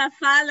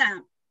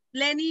Tafala,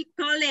 Lenny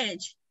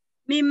College.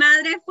 Mi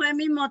madre fue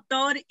mi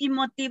motor y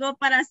motivo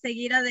para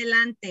seguir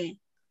adelante.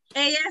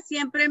 Ella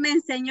siempre me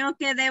enseñó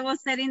que debo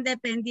ser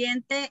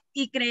independiente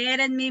y creer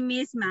en mí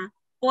misma.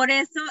 Por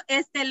eso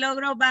este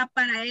logro va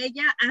para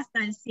ella hasta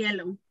el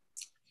cielo.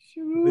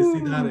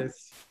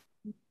 Felicidades.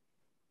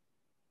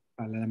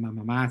 Para las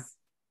mamás.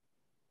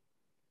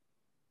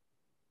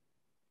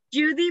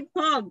 Judy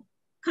Pog,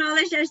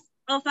 College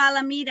of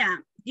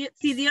Alameda.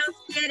 Si Dios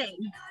quiere.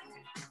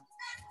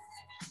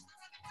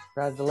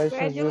 Congratulations,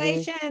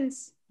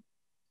 Congratulations.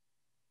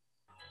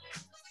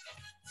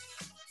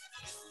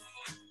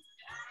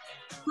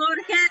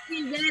 Jorge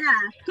Rivera,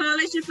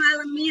 College of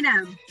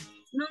Alameda.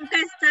 Nunca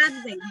es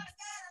tarde.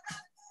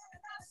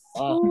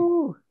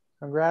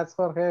 Congrats,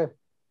 Jorge.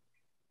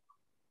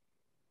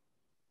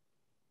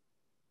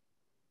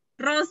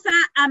 Rosa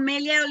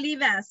Amelia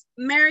Olivas,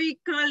 Mary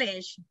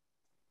College.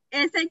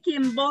 Ese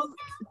Kimbo.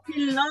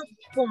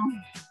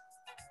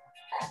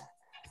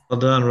 Well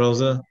done,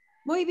 Rosa.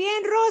 Muy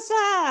bien,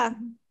 Rosa.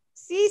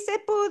 Sí se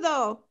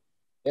pudo.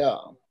 Yeah.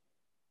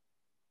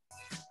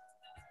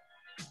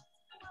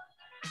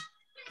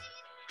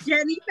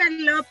 Jennifer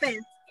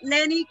Lopez,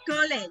 Lenny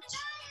College.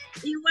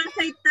 It was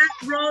a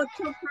tough road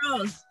to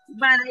cross,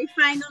 but I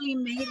finally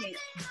made it.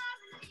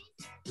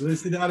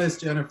 Felicidades,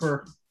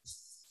 Jennifer.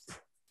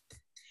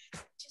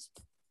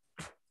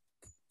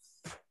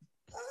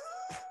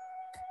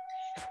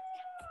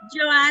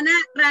 Joana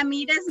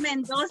Ramírez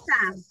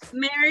Mendoza,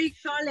 Mary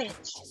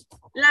College.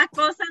 La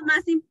cosa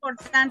más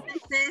importante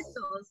es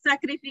eso,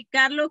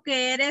 sacrificar lo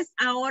que eres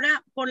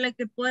ahora por lo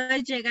que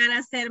puedes llegar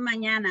a ser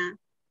mañana.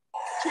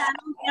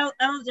 Shannon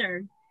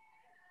Elder.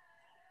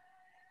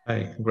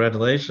 Hey,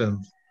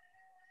 congratulations.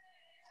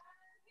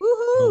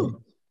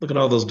 Woohoo! Look at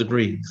all those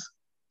degrees.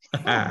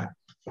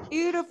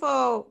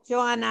 Beautiful,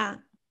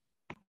 Joanna.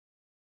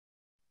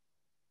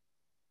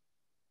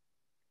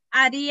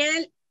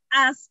 Ariel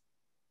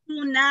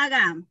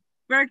Astunaga,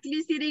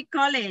 Berkeley City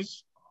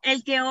College.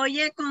 El que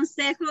oye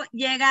consejo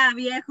llega a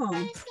viejo.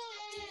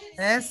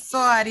 Eso,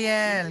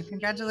 Ariel.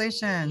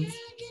 Congratulations.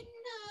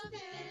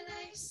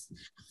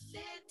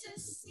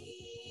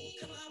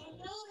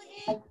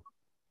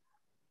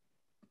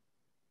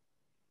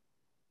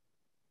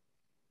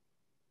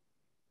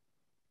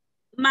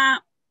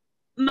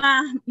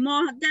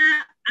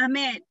 Mahmoda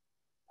Ahmed,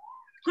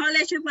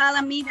 College of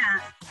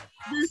Alameda.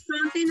 Do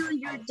something on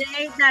your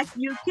day that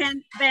you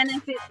can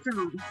benefit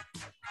from.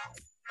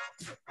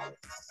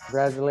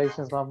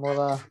 Congratulations,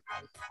 Mahmoda.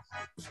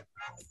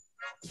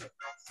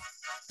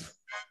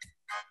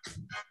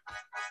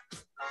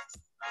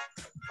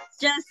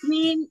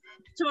 Jasmine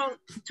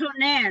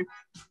Toner,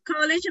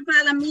 College of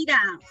Alameda.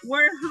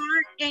 Work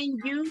hard and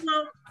you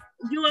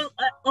will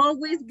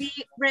always be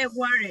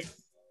rewarded.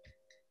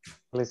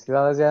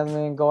 Felicidades,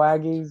 Jasmine. Go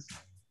Aggies.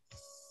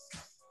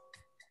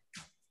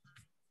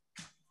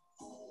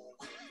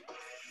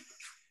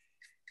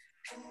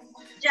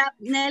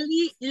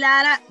 Nelly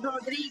Lara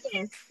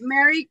Rodríguez,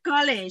 Mary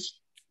College.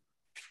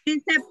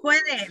 Sí se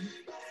puede.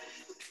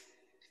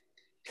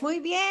 Muy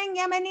bien,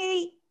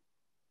 Yamani.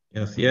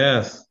 Yes,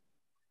 yes.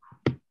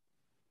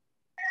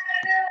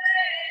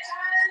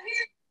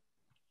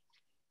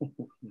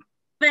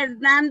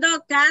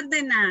 Fernando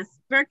Cárdenas,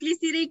 Berkeley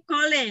City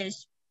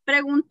College,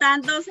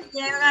 preguntando si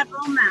llega a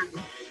Roma.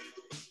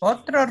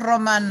 Otro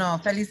romano.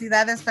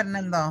 Felicidades,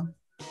 Fernando.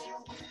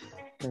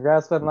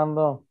 Congrats,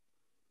 Fernando.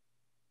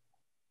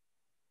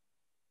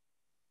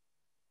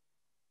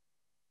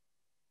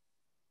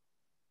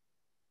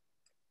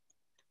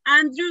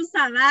 Andrew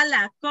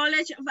Zavala,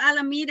 College of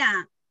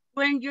Alameda.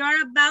 When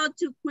you're about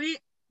to quit,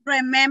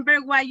 remember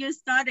why you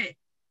started.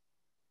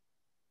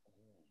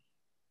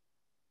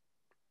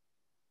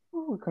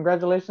 Ooh,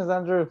 congratulations,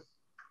 Andrew.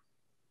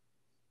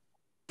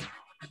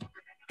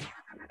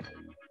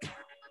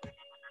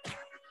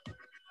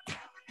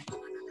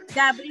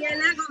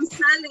 Gabriela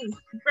González,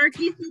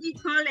 Berkeley City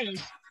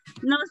College.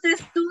 No se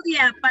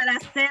estudia para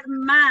ser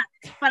más,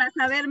 para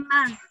saber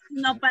más,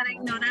 sino para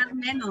ignorar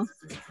menos.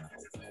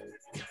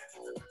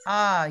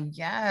 Ah,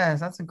 yes,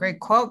 that's a great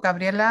quote,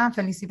 Gabriela.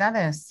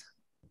 Felicidades.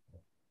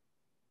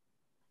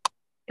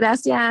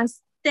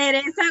 Gracias.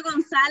 Teresa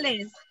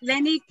González,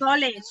 Lenny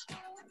College.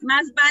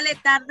 Más vale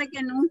tarde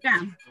que nunca.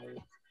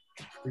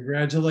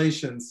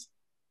 Congratulations.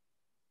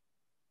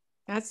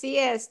 Así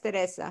es,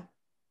 Teresa.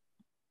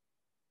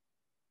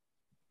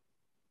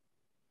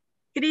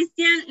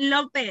 Cristian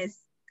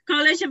López,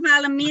 College of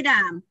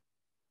Alameda.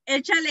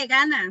 Échale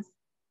ganas.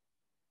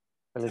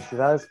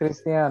 Felicidades,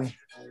 Cristian.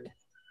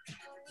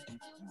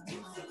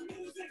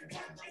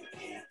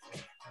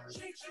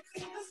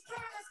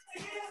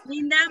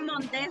 Linda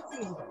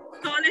Mondesi,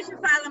 College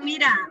of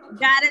Alameda.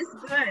 God is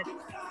good.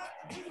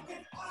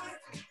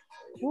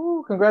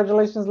 Ooh,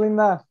 congratulations,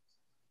 Linda.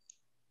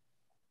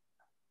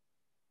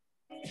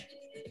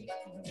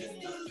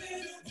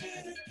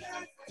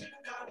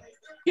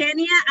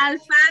 Kenia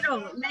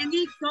Alfaro,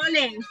 Lenny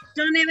College.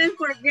 Don't even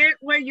forget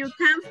where you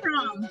come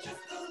from.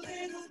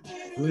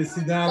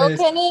 Felicidades.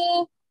 Go,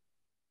 Kenny.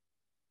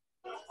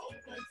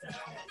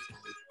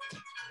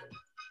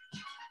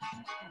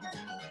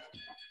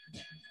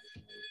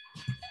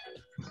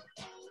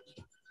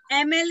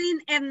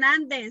 Emeline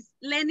Hernández,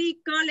 Lenny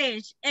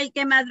College. El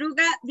que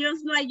madruga,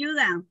 Dios lo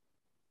ayuda.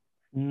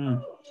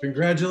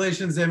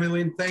 Congratulations,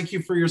 Emmeline. Thank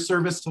you for your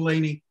service to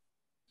Laney.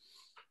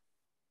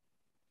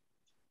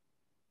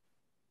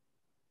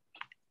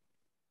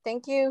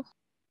 Thank you.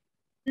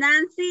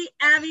 Nancy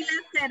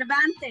Ávila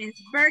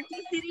Cervantes,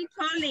 Berkeley City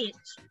College.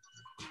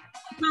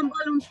 Con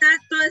voluntad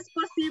todo es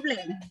posible.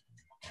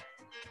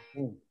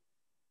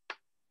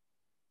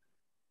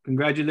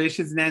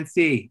 Congratulations,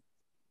 Nancy.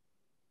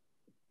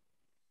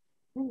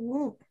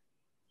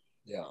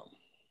 Yeah.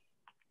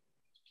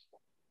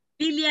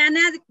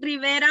 Liliana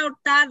Rivera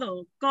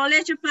Hurtado,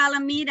 College of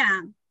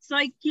Alameda.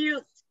 Soy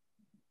cute.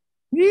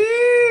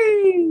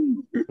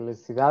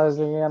 Felicidades,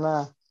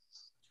 Liliana.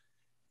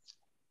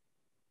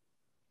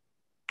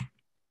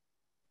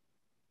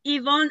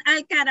 Yvonne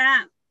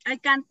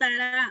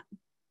Alcantara,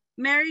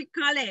 Mary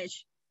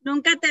College.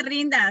 Nunca te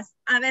rindas.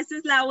 A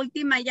veces la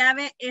última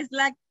llave es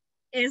la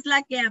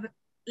que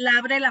la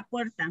abre la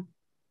puerta.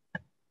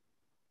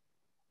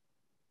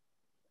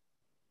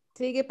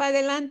 Sigue para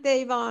adelante,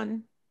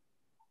 Ivonne.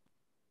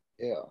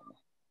 Yeah.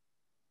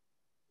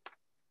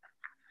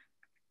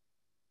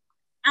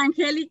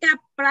 Angélica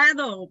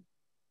Prado,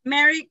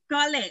 Mary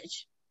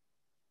College.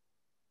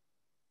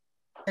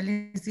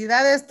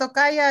 Felicidades,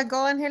 Tocaya.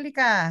 Go,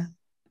 Angélica.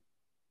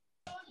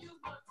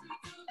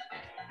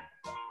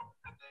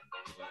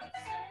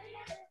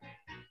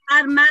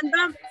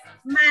 Armando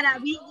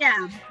Maravilla,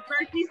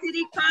 Berkeley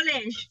City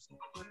College.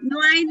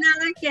 No hay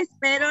nada que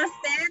espero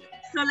hacer,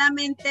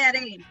 solamente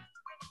haré.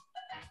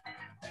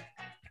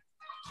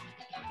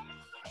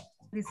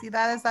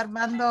 Felicidades,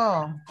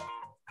 Armando.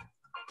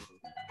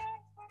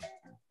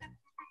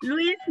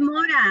 Luis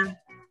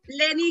Mora,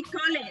 Lenny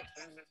College.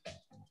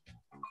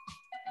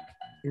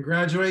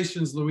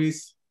 Congratulations,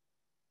 Luis.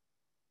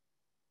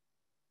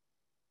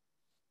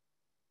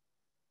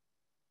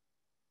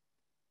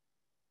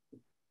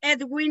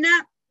 Edwina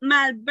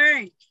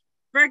Malberg,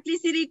 Berkeley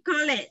City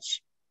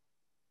College.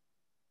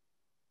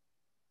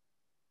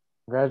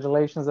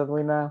 Congratulations,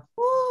 Edwina.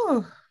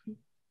 Woo.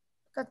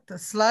 Got the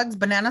slugs,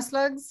 banana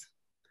slugs.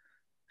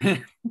 Go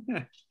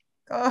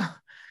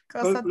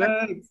Santa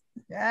Cruz.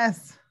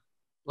 Yes.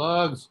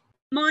 Slugs.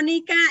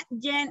 Monica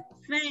Jen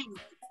Feng,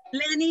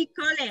 Lenny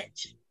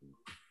College.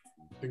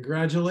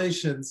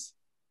 Congratulations.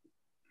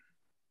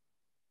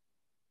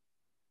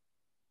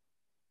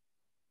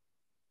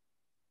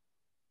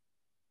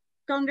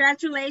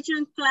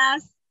 Congratulations,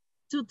 class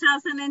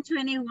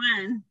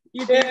 2021.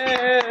 You did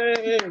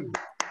it.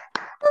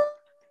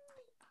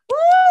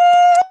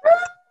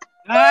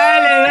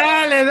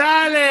 Dale,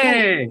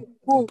 dale.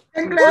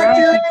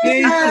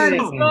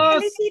 Congratulations.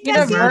 Need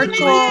a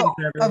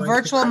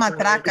virtual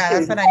matraca.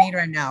 That's what I need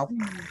right now.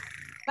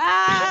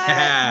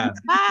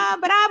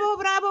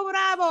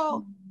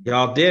 Bravo.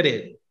 Y'all did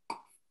it.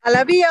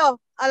 Alabío,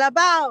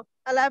 alabao,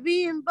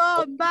 alabim,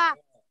 bomba.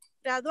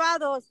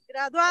 Graduados.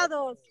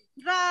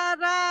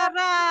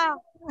 Ra.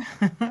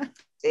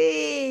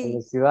 Sí.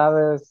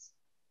 Felicidades.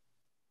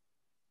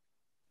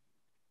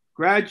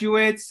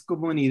 Graduates,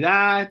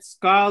 comunidad,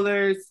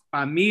 scholars,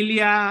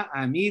 familia,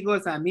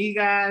 amigos,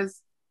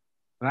 amigas,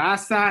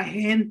 raza,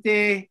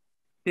 gente,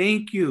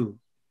 thank you.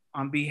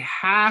 On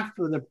behalf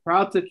of the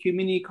Peralta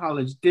Community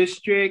College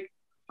District,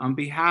 on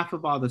behalf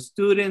of all the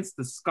students,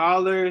 the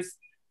scholars,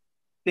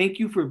 thank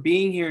you for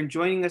being here and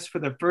joining us for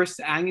the first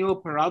annual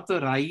Peralta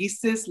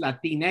Raíces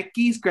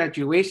Latinx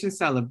graduation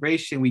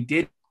celebration. We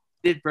did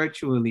it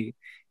virtually,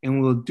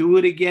 and we'll do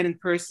it again in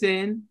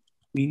person.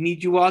 We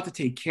need you all to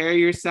take care of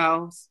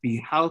yourselves, be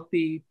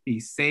healthy, be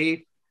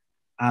safe.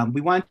 We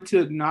want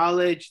to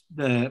acknowledge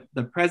the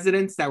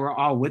presidents that were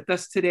all with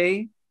us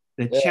today,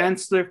 the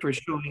chancellor for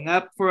showing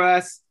up for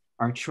us,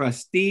 our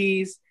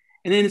trustees,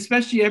 and then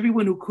especially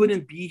everyone who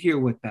couldn't be here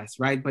with us,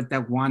 right? But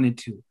that wanted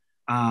to.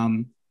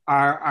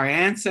 Our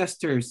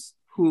ancestors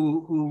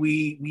who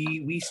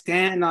we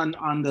stand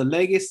on the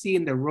legacy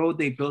and the road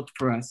they built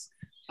for us.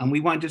 And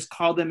we want to just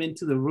call them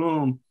into the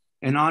room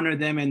and honor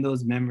them in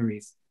those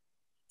memories.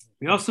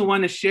 We also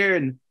want to share,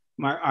 and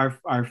our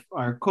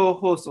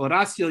co-host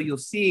Horacio, you'll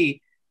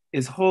see,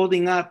 is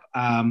holding up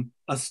a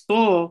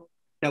stole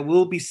that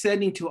we'll be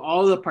sending to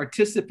all the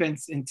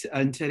participants in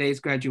today's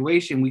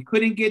graduation. We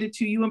couldn't get it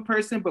to you in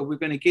person, but we're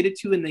going to get it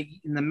to you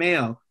in the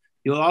mail.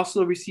 You'll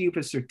also receive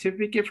a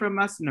certificate from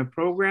us in a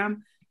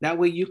program. That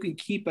way you can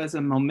keep as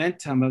a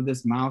momentum of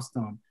this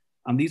milestone.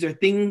 These are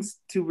things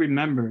to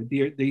remember.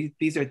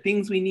 These are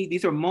things we need.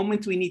 These are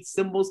moments we need,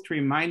 symbols to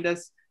remind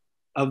us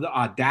of the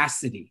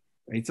audacity.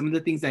 Right? Some of the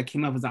things that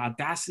came up was the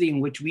audacity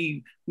in which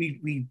we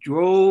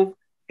drove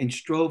and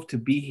strove to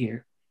be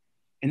here.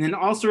 And then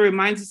also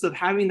reminds us of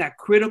having that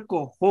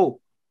critical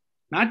hope,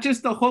 not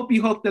just the hope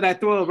you hope that I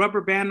throw a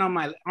rubber band on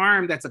my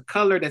arm that's a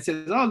color that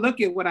says, oh,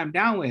 look at what I'm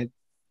down with,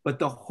 but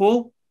the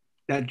hope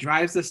that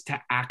drives us to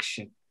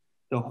action,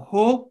 the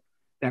hope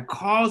that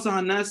calls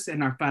on us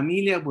and our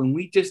familia when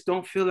we just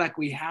don't feel like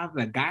we have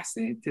the gas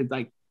to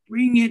like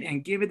bring it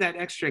and give it that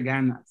extra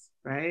ganas,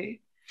 right?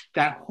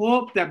 That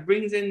hope that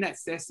brings in that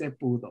se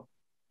pudo,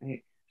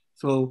 right?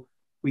 So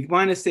we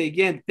want to say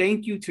again,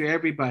 thank you to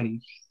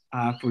everybody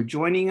for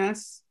joining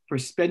us, for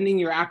spending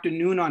your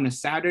afternoon on a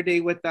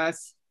Saturday with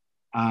us.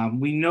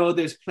 We know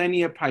there's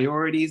plenty of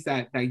priorities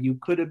that you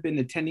could have been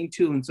attending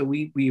to, and so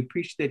we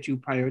appreciate that you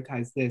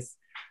prioritize this.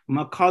 I'm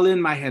gonna call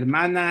in my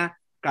hermana,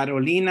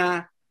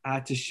 Carolina,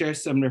 to share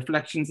some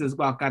reflections as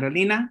well.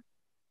 Carolina?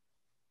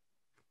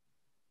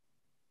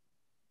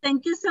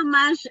 Thank you so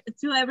much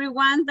to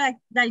everyone that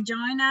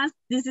joined us.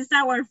 This is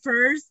our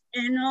first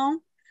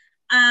annual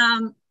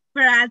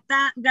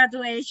Peralta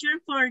graduation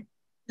for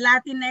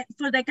the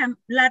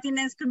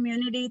Latinx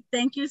community.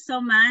 Thank you so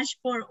much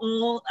for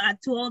all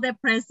to all the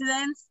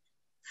presidents,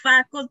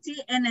 faculty,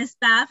 and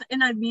staff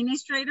and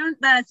administrators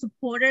that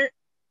supported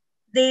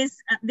this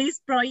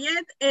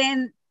project.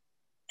 And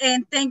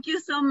thank you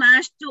so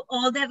much to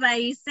all the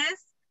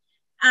Raíces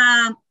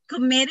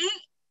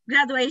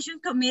graduation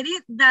committee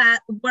that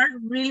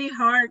worked really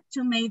hard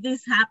to make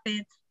this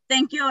happen.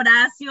 Thank you,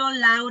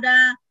 Horacio,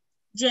 Laura,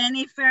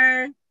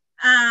 Jennifer,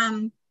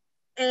 and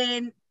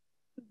Vincent,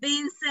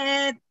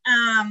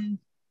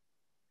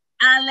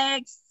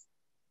 Alex,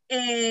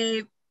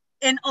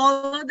 and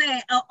all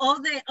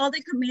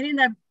the committee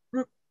that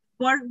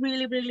worked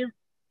really, really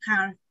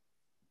hard.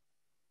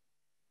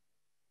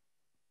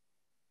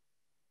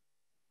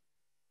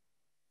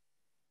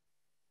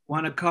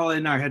 Want to call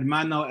in our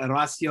hermano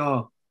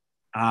Horacio,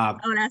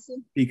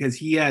 because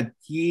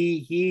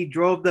he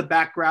drove the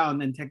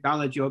background in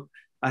technology.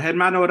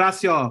 Hermano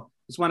Horacio,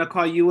 just want to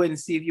call you in and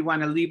see if you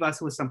want to leave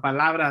us with some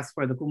palabras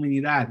for the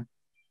comunidad.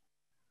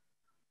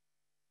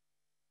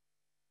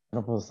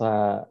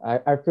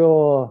 I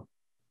feel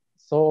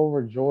so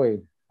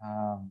overjoyed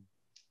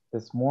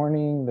this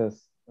morning,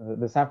 this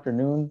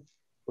afternoon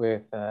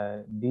with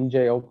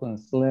DJ Oakland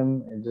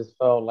Slim. It just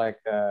felt like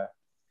a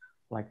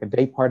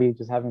day party,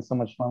 just having so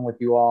much fun with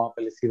you all.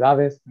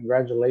 Felicidades,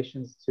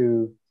 congratulations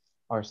to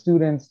our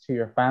students, to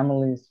your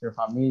families, to your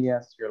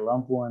familias, to your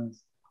loved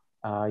ones.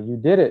 You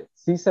did it.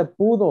 Sí se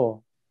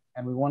pudo.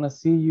 And we want to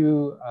see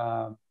you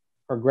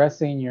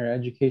progressing your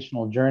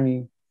educational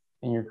journey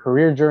and your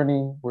career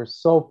journey. We're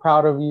so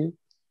proud of you.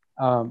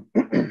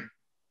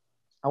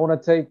 I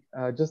want to take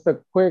just a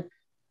quick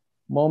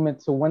moment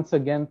to once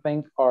again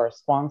thank our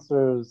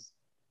sponsors,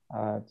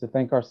 to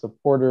thank our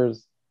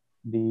supporters,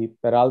 the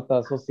Peralta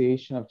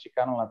Association of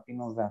Chicano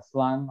Latinos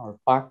Aztlán, or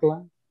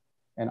PACLA,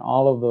 and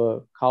all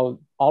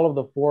of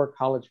the 4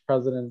 college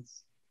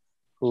presidents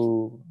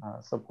who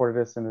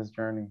supported us in this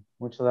journey.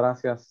 Muchas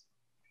gracias.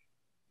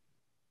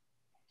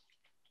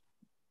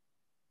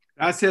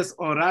 Gracias,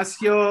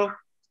 Horacio.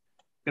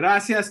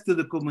 Gracias to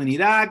the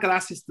comunidad.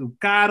 Gracias to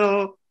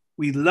Caro.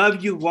 We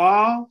love you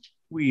all.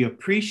 We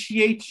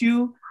appreciate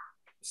you.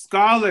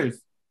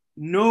 Scholars,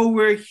 know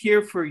we're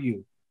here for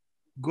you.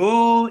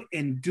 Go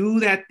and do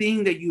that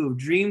thing that you have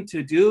dreamed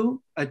to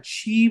do.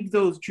 Achieve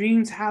those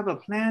dreams, have a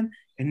plan,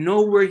 and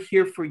know we're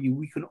here for you.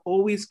 We can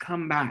always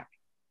come back.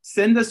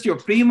 Send us your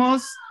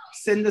primos,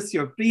 send us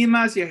your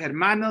primas, your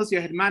hermanos,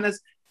 your hermanas.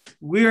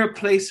 We're a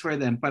place for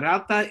them.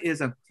 Peralta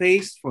is a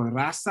place for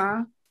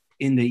raza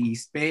in the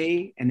East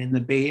Bay and in the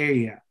Bay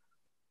Area.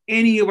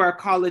 Any of our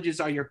colleges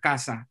are your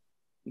casa.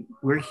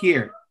 We're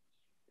here.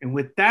 And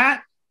with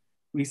that,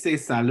 we say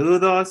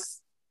saludos.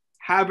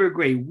 Have a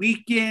great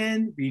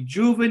weekend.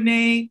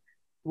 Rejuvenate.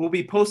 We'll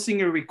be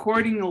posting a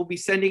recording. We'll be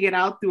sending it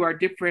out through our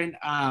different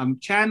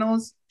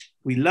channels.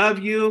 We love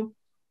you.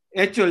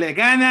 Échole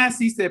ganas,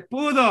 si se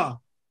pudo.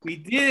 We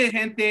did it,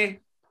 gente.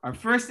 Our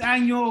first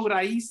annual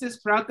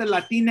Raíces Peralta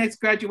Latinx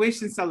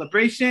graduation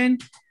celebration.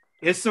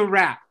 It's a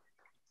wrap.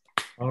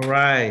 All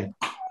right.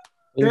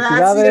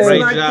 Gracias,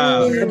 Great Martín.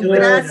 job.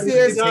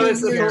 Gracias.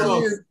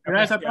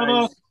 Gracias a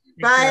todos.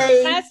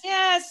 Bye.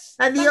 Gracias.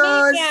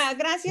 Adiós. Familia.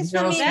 Gracias,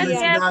 familia.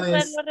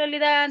 Gracias,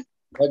 realidad.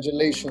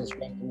 Congratulations,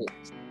 Martín.